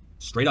dog,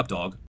 straight up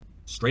dog,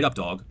 straight up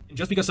dog. And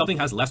just because something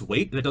has less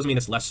weight, that doesn't mean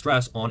it's less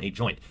stress on a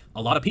joint.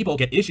 A lot of people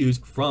get issues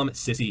from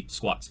sissy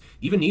squats.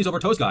 Even knees over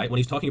toes guy, when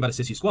he's talking about a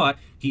sissy squat,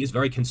 he is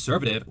very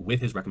conservative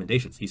with his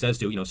recommendations. He says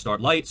to, start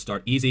light,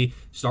 start easy,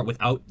 start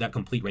without that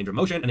complete range of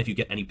motion. And if you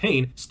get any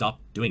pain, stop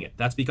doing it.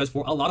 That's because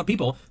for a lot of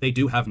people, they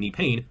do have knee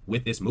pain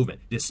with this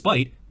movement,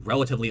 despite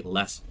relatively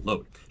less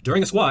load.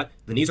 During a squat,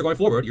 the knees are going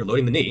forward, you're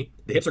loading the knee,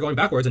 the hips are going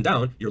backwards and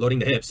down, you're loading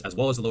the hips as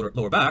well as the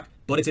lower back,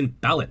 but it's in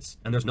balance.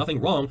 And there's nothing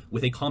wrong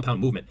with a compound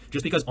movement.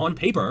 Just because on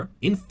paper,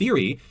 in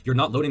theory, you're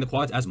not loading the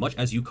quads as much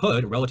as you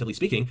could, relatively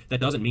speaking, that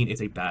doesn't mean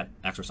it's a bad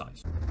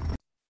exercise.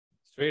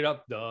 Straight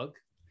up dog.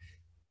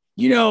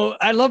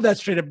 I love that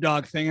straight up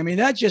dog thing. I mean,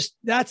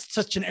 that's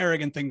such an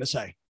arrogant thing to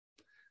say.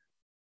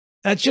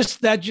 That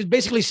just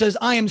basically says,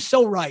 I am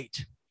so right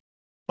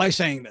by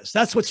saying this.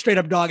 That's what straight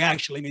up dog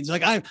actually means.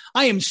 Like, I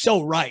am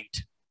so right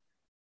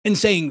in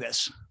saying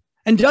this.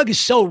 And Doug is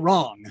so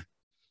wrong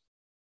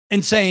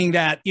in saying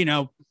that,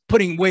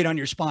 putting weight on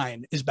your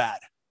spine is bad.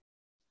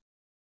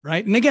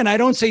 Right. And again, I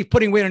don't say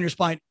putting weight on your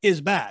spine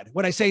is bad.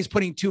 What I say is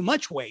putting too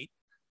much weight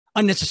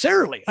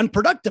unnecessarily,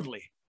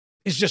 unproductively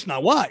is just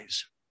not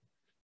wise.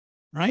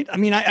 Right. I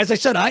mean, as I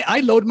said,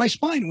 I load my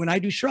spine when I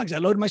do shrugs. I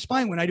load my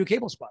spine when I do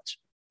cable squats,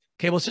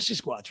 cable sissy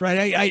squats.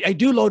 Right. I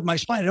do load my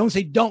spine. I don't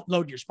say don't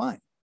load your spine.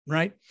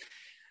 Right.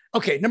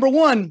 Okay. Number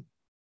one,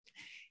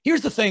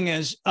 here's the thing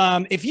is,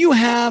 if you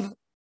have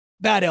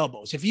bad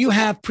elbows, if you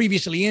have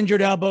previously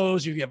injured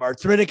elbows, if you have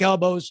arthritic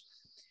elbows,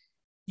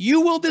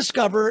 you will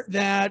discover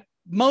that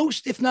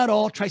most, if not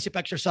all, tricep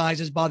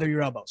exercises bother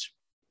your elbows.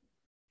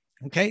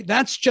 Okay.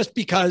 That's just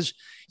because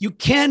you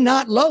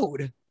cannot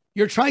load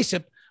your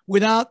tricep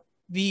without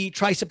the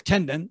tricep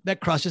tendon that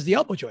crosses the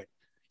elbow joint.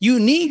 You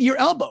need your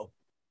elbow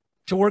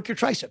to work your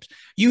triceps.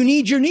 You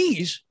need your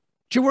knees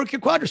to work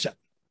your quadricep.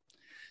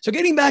 So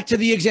getting back to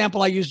the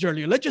example I used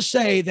earlier, let's just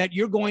say that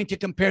you're going to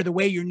compare the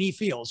way your knee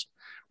feels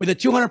with a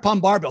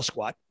 200-pound barbell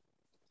squat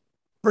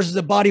versus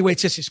a bodyweight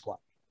sissy squat.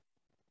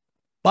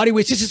 Body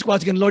weight 60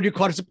 squats is going to load your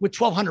quadricep with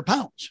 1,200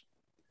 pounds.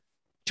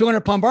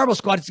 200-pound barbell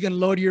squat is going to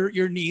load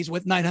your knees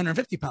with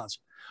 950 pounds.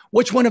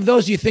 Which one of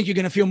those do you think you're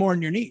going to feel more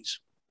in your knees?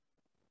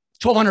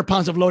 1,200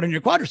 pounds of load in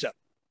your quadricep,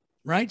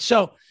 right?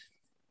 So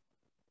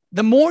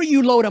the more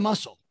you load a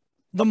muscle,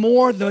 the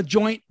more the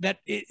joint that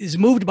is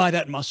moved by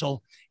that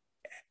muscle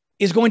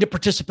is going to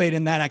participate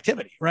in that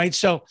activity, right?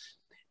 So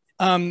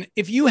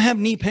if you have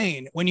knee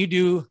pain when you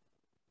do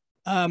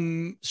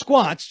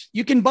squats,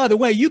 you can, by the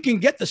way, you can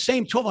get the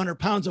same 1,200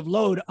 pounds of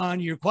load on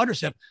your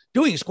quadricep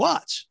doing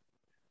squats,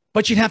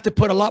 but you'd have to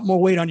put a lot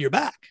more weight on your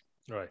back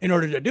in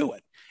order to do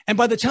it. And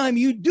by the time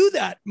you do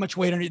that much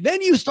weight on you,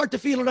 then you start to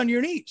feel it on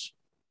your knees.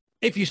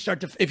 If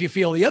you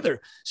feel the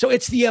other. So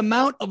it's the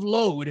amount of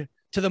load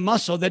to the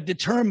muscle that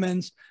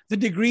determines the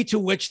degree to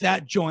which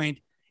that joint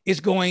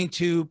is going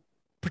to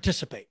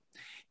participate.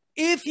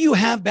 If you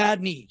have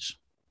bad knees,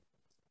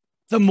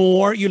 the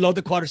more you load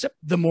the quadricep,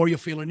 the more you'll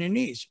feel it in your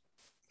knees,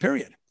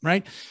 period,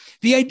 right?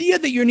 The idea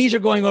that your knees are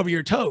going over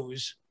your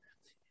toes,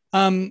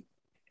 and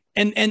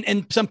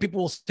some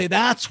people will say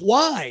that's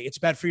why it's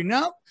bad for you.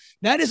 No,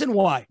 that isn't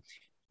why.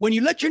 When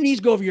you let your knees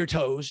go over your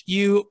toes,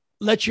 you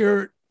let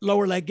your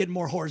lower leg get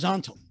more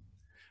horizontal,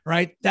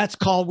 right?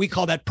 We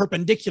call that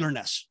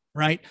perpendicularness,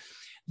 right?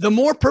 The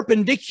more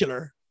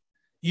perpendicular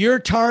your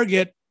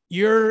target,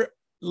 your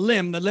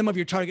limb, the limb of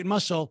your target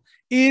muscle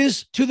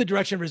is to the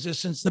direction of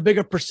resistance, the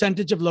bigger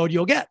percentage of load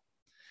you'll get.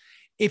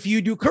 If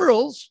you do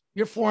curls,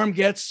 your forearm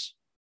gets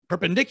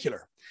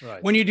perpendicular.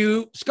 Right. When you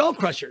do skull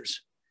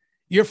crushers,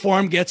 your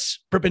forearm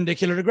gets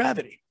perpendicular to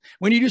gravity.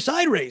 When you do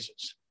side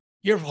raises,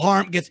 your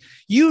forearm gets,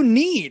 you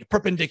need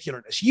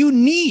perpendicularness. You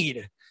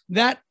need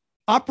that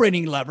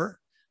operating lever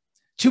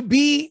to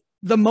be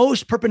the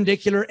most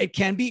perpendicular it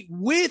can be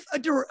with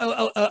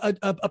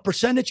a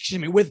percentage, excuse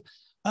me, with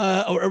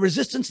a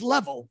resistance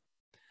level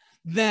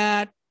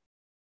that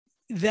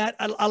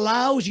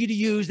allows you to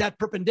use that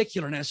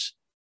perpendicularness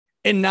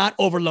and not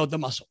overload the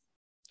muscle.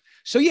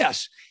 So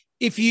yes,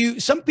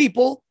 some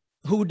people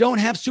who don't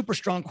have super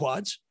strong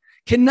quads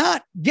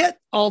cannot get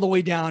all the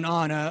way down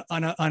on a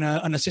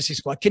sissy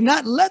squat,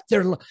 cannot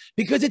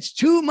because it's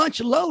too much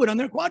load on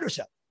their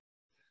quadricep.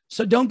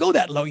 So don't go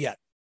that low yet.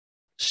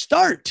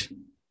 Start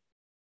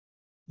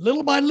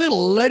little by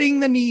little, letting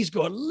the knees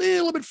go a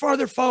little bit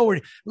farther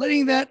forward,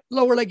 letting that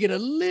lower leg get a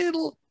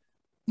little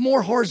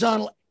more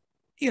horizontal,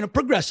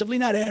 progressively,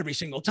 not every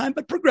single time,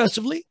 but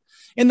progressively.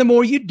 And the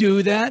more you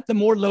do that, the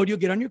more load you'll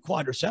get on your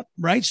quadricep,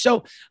 right?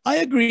 So I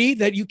agree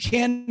that you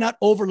cannot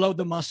overload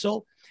the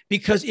muscle,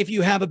 because if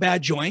you have a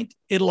bad joint,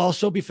 it'll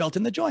also be felt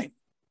in the joint.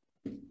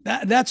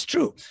 That's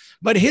true.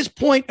 But his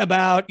point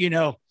about,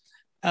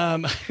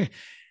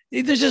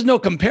 there's just no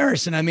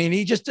comparison. I mean,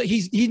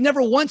 he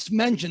never once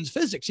mentions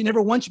physics. He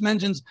never once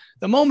mentions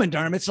the moment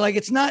arm. It's like,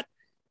 it's not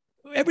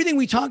everything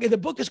we talk. The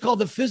book is called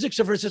The Physics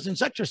of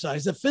Resistance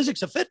Exercise, the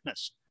physics of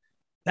fitness.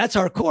 That's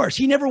our course.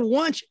 He never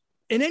once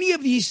in any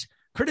of these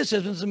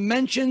criticisms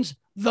mentions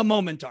the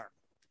moment arm.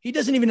 He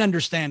doesn't even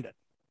understand it.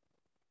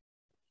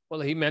 Well,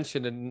 he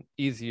mentioned an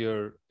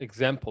easier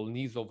example,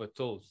 knees over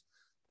toes,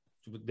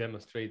 to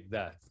demonstrate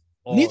that.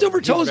 Knees over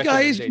toes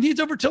guy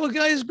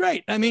is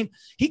great. I mean,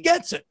 he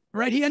gets it,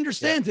 right? He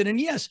understands it. And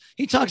yes,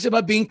 he talks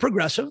about being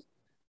progressive.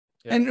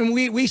 Yeah. And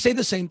we say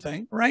the same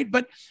thing, right?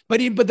 But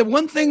the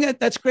one thing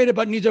that's great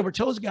about knees over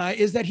toes guy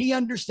is that he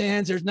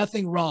understands there's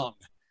nothing wrong.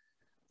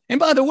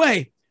 And by the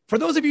way, for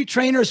those of you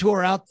trainers who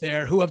are out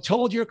there who have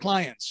told your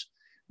clients,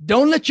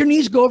 don't let your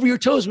knees go over your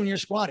toes when you're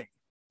squatting.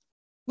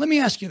 Let me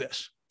ask you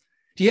this.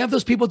 Do you have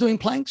those people doing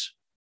planks?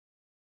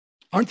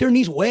 Aren't their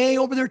knees way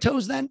over their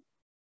toes then?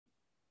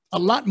 A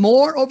lot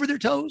more over their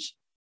toes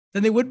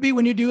than they would be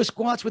when you do a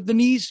squats with the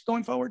knees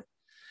going forward?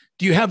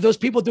 Do you have those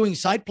people doing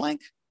side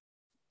plank?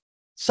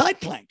 Side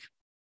plank.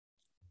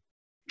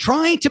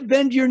 Trying to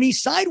bend your knee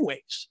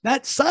sideways.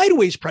 That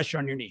sideways pressure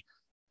on your knee.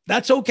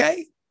 That's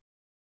okay.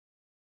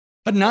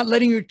 But not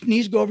letting your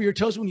knees go over your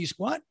toes when you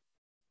squat,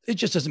 it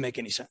just doesn't make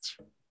any sense.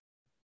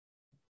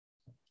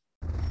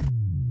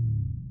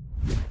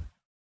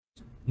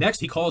 Next,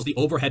 he calls the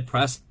overhead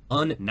press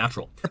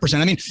unnatural.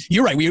 I mean,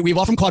 you're right. We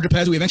evolved from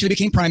quadrupeds. We eventually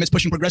became primates,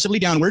 pushing progressively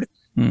downward.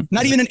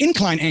 Not even an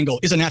incline angle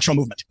is a natural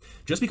movement.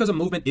 Just because a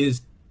movement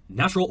is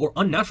natural or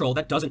unnatural,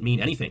 that doesn't mean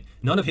anything.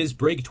 None of his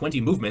Brig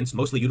 20 movements,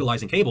 mostly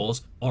utilizing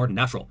cables, are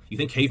natural. You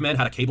think cavemen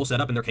had a cable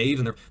set up in their caves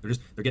and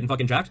they're getting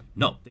fucking jacked?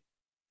 No.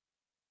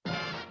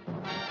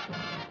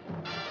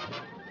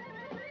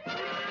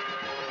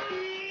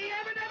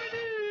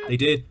 They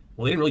didn't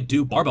really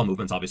do barbell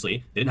movements,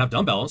 obviously. They didn't have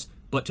dumbbells,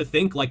 but to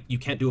think like you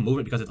can't do a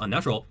movement because it's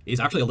unnatural is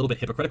actually a little bit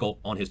hypocritical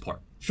on his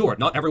part. Sure,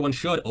 not everyone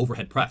should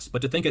overhead press,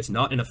 but to think it's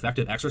not an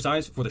effective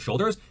exercise for the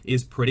shoulders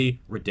is pretty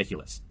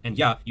ridiculous. And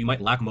yeah, you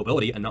might lack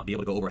mobility and not be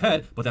able to go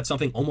overhead, but that's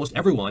something almost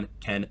everyone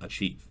can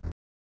achieve.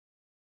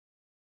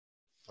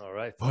 All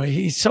right. Boy,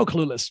 he's so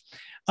clueless.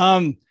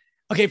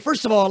 Okay,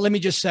 first of all, let me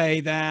just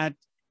say that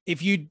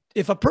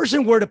if a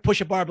person were to push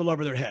a barbell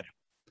over their head,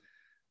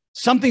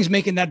 something's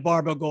making that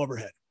barbell go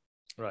overhead.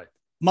 Right.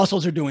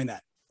 Muscles are doing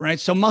that, right?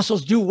 So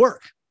muscles do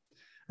work,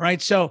 right?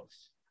 So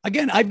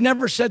Again, I've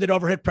never said that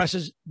overhead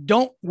presses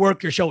don't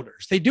work your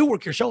shoulders. They do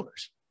work your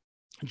shoulders,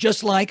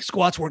 just like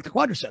squats work the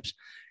quadriceps.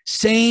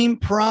 Same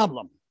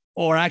problem,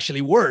 or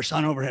actually worse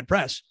on overhead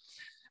press,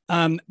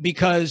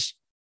 because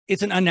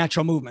it's an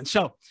unnatural movement.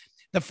 So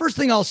the first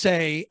thing I'll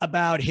say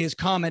about his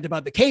comment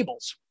about the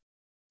cables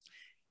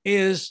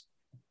is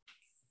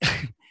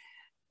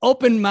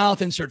open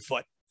mouth, insert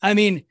foot. I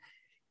mean,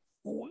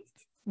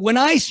 when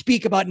I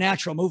speak about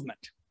natural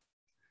movement,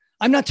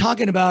 I'm not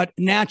talking about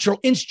natural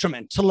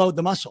instrument to load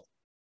the muscle.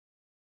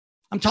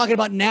 I'm talking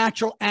about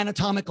natural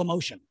anatomical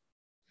motion.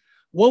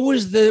 What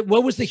was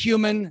the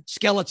human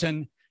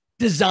skeleton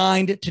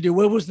designed to do?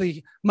 What was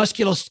the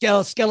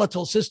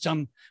musculoskeletal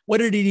system? What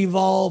did it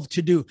evolve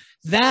to do?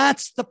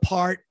 That's the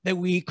part that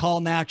we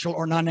call natural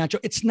or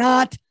non-natural. It's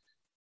not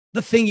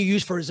the thing you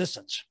use for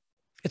resistance.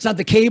 It's not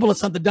the cable.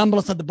 It's not the dumbbell.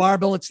 It's not the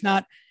barbell. It's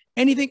not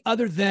anything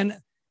other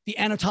than the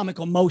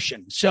anatomical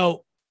motion.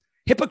 So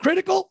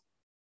hypocritical?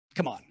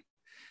 Come on.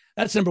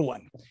 That's number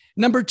one.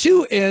 Number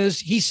two is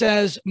he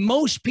says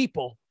most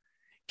people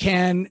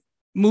can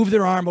move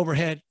their arm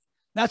overhead.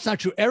 That's not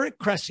true. Eric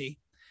Cressy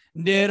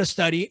did a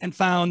study and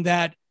found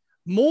that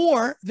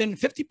more than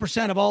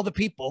 50% of all the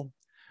people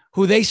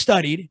who they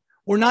studied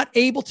were not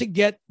able to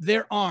get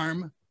their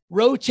arm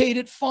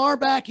rotated far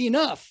back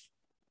enough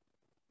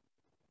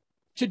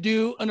to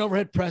do an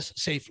overhead press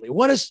safely.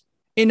 What does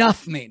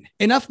enough mean?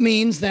 Enough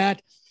means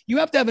that you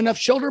have to have enough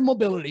shoulder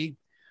mobility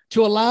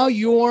to allow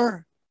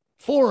your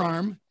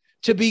forearm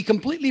to be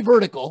completely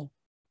vertical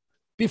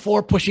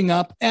before pushing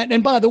up.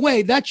 And by the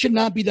way, that should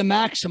not be the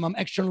maximum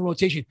external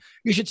rotation.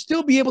 You should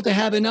still be able to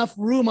have enough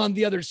room on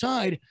the other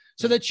side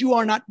so that you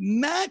are not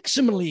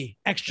maximally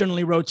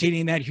externally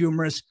rotating that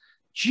humerus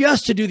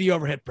just to do the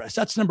overhead press.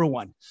 That's number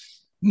one.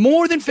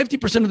 More than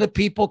 50% of the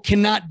people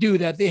cannot do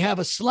that. They have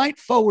a slight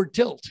forward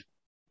tilt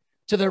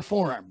to their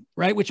forearm,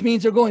 right? Which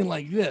means they're going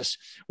like this.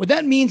 What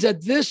that means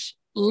that this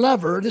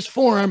lever, this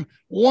forearm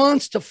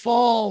wants to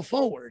fall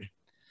forward,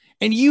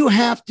 and you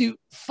have to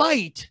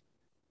fight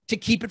to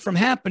keep it from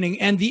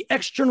happening. And the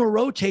external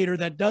rotator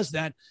that does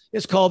that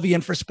is called the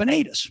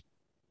infraspinatus.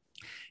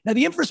 Now,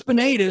 the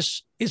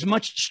infraspinatus is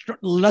much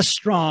less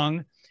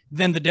strong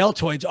than the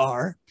deltoids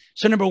are.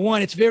 So number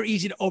one, it's very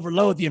easy to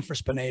overload the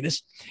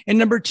infraspinatus. And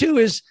number two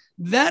is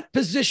that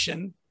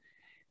position,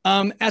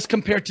 as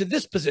compared to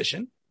this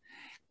position,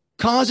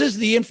 causes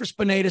the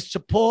infraspinatus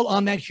to pull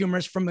on that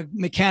humerus from a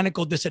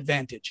mechanical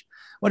disadvantage.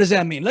 What does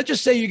that mean? Let's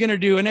just say you're going to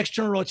do an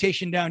external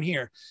rotation down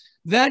here.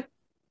 That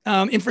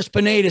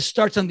infraspinatus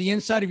starts on the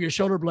inside of your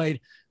shoulder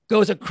blade,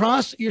 goes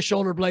across your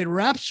shoulder blade,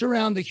 wraps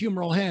around the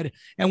humeral head.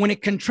 And when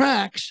it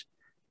contracts,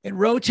 it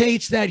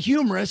rotates that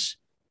humerus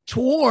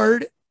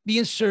toward the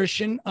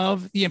insertion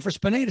of the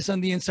infraspinatus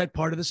on the inside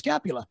part of the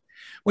scapula.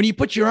 When you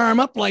put your arm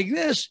up like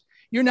this,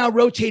 you're now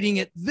rotating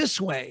it this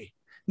way,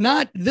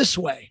 not this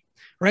way,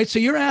 right? So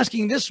you're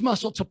asking this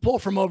muscle to pull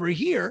from over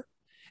here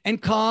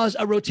and cause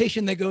a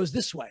rotation that goes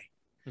this way.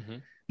 Mm-hmm.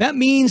 That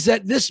means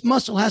that this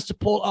muscle has to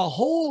pull a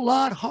whole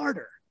lot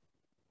harder,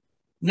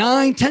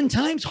 9-10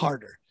 times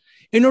harder,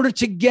 in order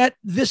to get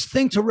this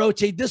thing to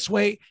rotate this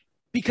way,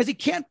 because it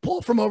can't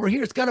pull from over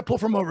here. It's got to pull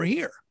from over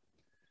here,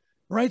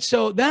 right?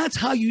 So that's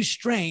how you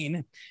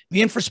strain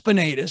the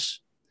infraspinatus.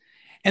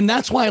 And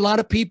that's why a lot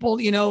of people,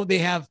 you know,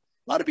 the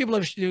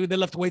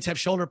lift weights have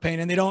shoulder pain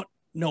and they don't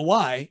know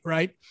why,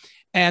 right?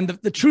 And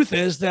the truth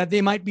is that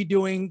they might be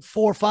doing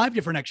 4 or 5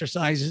 different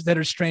exercises that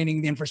are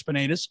straining the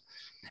infraspinatus.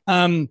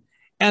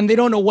 And they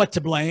don't know what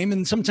to blame.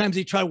 And sometimes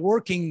they try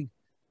working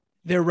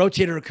their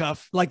rotator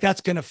cuff like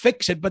that's going to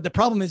fix it. But the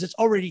problem is it's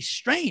already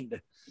strained,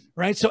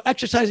 right? So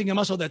exercising a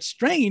muscle that's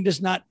strained is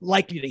not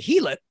likely to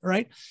heal it,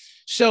 right?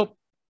 So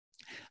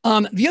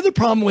the other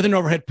problem with an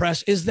overhead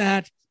press is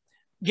that,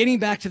 getting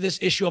back to this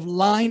issue of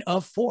line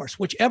of force,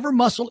 whichever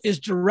muscle is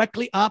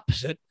directly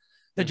opposite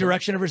the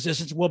direction of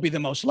resistance will be the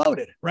most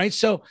loaded, right?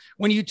 So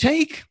when you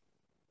take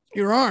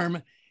your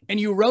arm and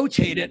you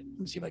rotate it, let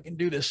me see if I can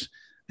do this.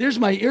 Here's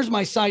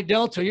my side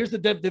deltoid. Here's the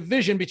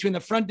division between the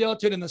front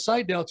deltoid and the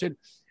side deltoid.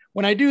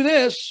 When I do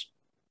this,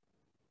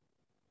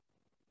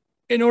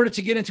 in order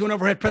to get into an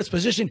overhead press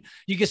position,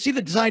 you can see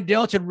the side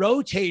deltoid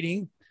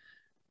rotating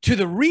to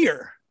the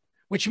rear,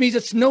 which means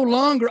it's no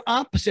longer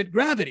opposite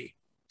gravity,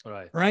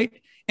 right?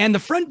 And the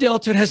front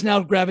deltoid has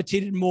now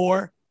gravitated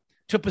more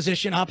to a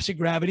position opposite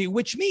gravity,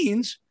 which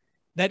means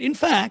that, in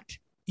fact,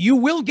 you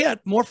will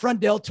get more front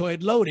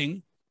deltoid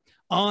loading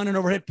on an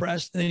overhead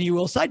press than you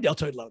will side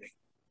deltoid loading.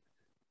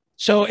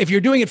 So if you're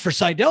doing it for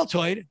side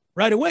deltoid,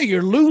 right away,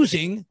 you're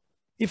losing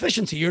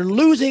efficiency. You're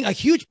losing a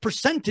huge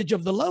percentage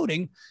of the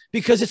loading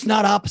because it's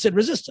not opposite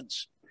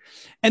resistance.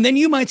 And then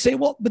you might say,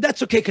 well, but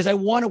that's okay because I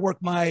want to work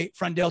my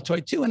front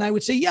deltoid too. And I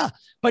would say, yeah,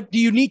 but do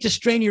you need to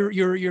strain your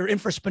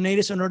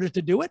infraspinatus in order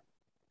to do it?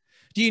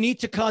 Do you need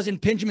to cause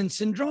impingement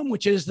syndrome,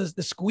 which is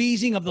the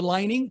squeezing of the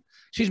lining,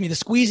 the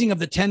squeezing of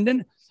the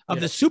tendon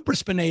of the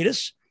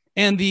supraspinatus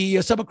and the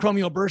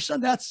subacromial bursa?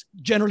 That's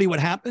generally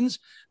what happens.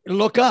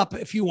 Look up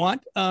if you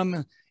want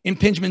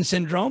impingement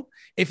syndrome.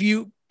 If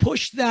you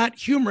push that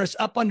humerus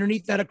up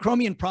underneath that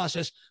acromion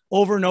process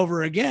over and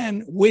over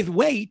again with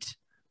weight,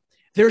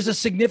 there's a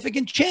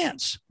significant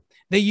chance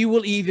that you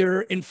will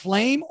either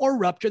inflame or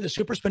rupture the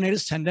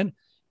supraspinatus tendon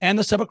and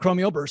the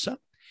subacromial bursa.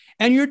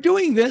 And you're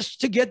doing this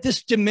to get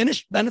this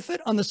diminished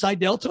benefit on the side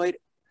deltoid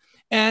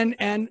and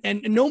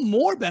no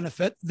more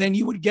benefit than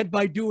you would get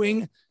by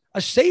doing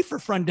a safer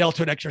front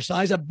deltoid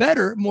exercise, a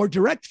better, more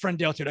direct front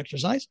deltoid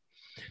exercise.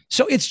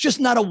 So it's just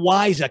not a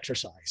wise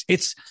exercise.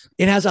 It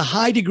has a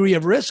high degree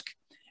of risk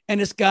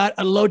and it's got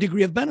a low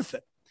degree of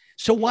benefit.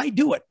 So why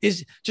do it?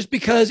 Is just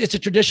because it's a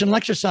traditional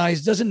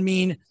exercise doesn't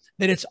mean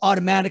that it's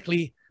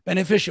automatically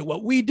beneficial.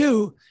 What we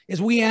do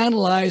is we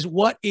analyze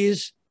what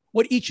each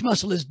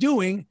muscle is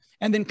doing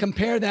and then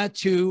compare that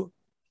to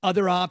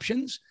other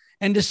options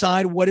and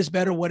decide what is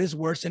better, what is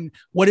worse, and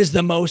what is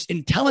the most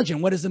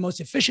intelligent, what is the most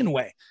efficient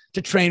way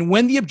to train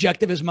when the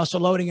objective is muscle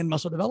loading and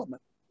muscle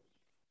development.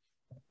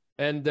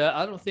 And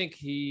I don't think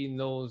he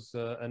knows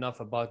enough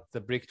about the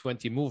Brick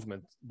 20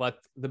 movement, but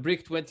the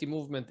Brick 20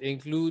 movement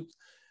include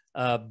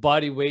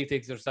body weight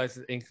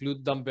exercises,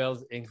 include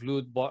dumbbells,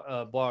 include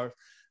bars,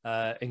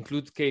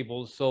 include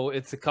cables. So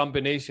it's a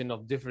combination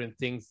of different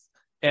things.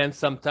 And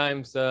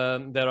sometimes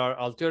there are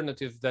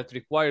alternatives that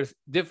requires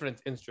different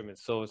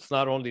instruments. So it's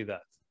not only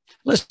that.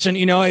 Listen,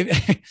 you know,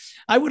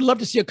 I would love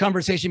to see a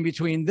conversation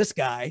between this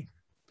guy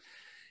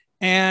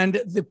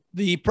and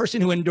the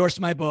person who endorsed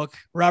my book,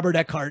 Robert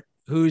Eckhart,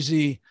 who's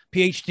the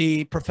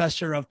PhD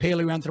professor of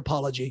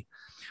paleoanthropology,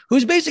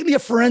 who's basically a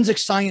forensic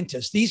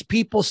scientist. These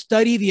people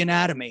study the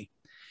anatomy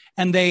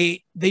and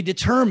they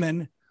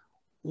determine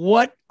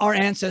what our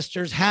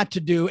ancestors had to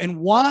do and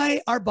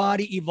why our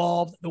body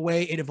evolved the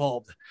way it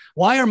evolved,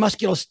 why our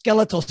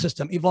musculoskeletal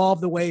system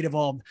evolved the way it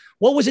evolved.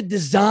 What was it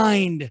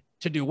designed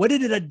to do? What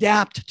did it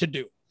adapt to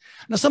do?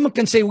 Now, someone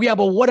can say, yeah,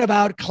 but what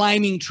about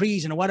climbing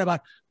trees and what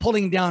about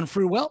pulling down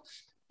fruit? Well,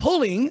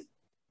 pulling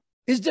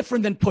is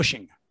different than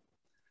pushing,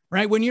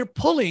 right? When you're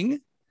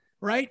pulling,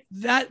 right,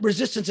 that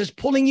resistance is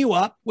pulling you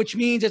up, which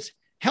means it's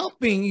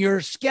helping your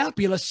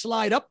scapula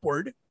slide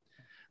upward,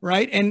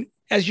 right? And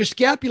as your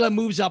scapula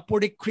moves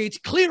upward, it creates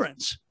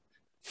clearance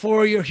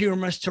for your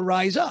humerus to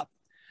rise up.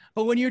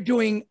 But when you're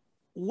doing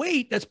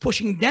weight that's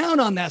pushing down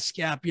on that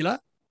scapula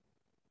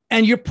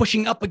and you're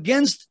pushing up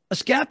against a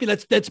scapula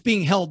that's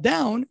being held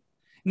down,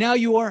 now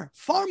you are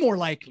far more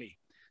likely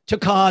to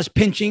cause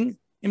pinching,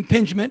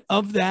 impingement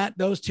of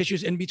those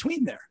tissues in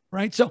between there,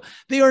 right? So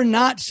they are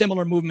not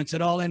similar movements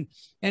at all. And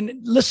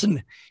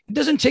listen, it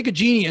doesn't take a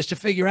genius to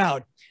figure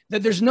out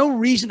that there's no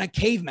reason a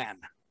caveman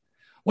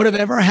would have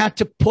ever had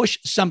to push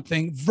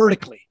something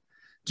vertically,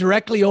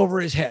 directly over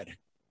his head,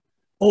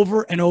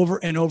 over and over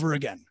and over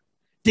again.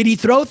 Did he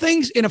throw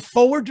things in a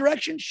forward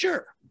direction?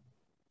 Sure.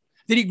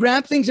 Did he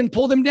grab things and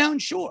pull them down?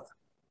 Sure.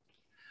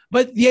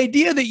 But the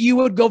idea that you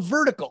would go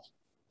vertical,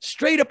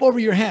 straight up over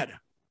your head,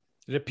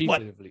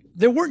 repeatedly.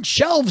 There weren't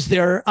shelves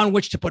there on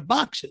which to put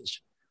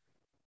boxes,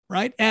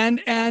 right?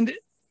 And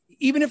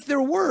even if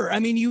there were, I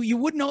mean, you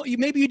wouldn't know,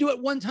 maybe you do it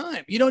one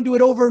time. You don't do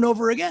it over and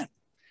over again.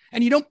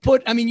 And you don't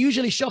put, I mean,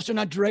 usually shelves are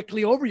not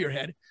directly over your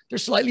head. They're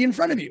slightly in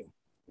front of you.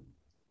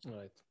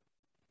 Right.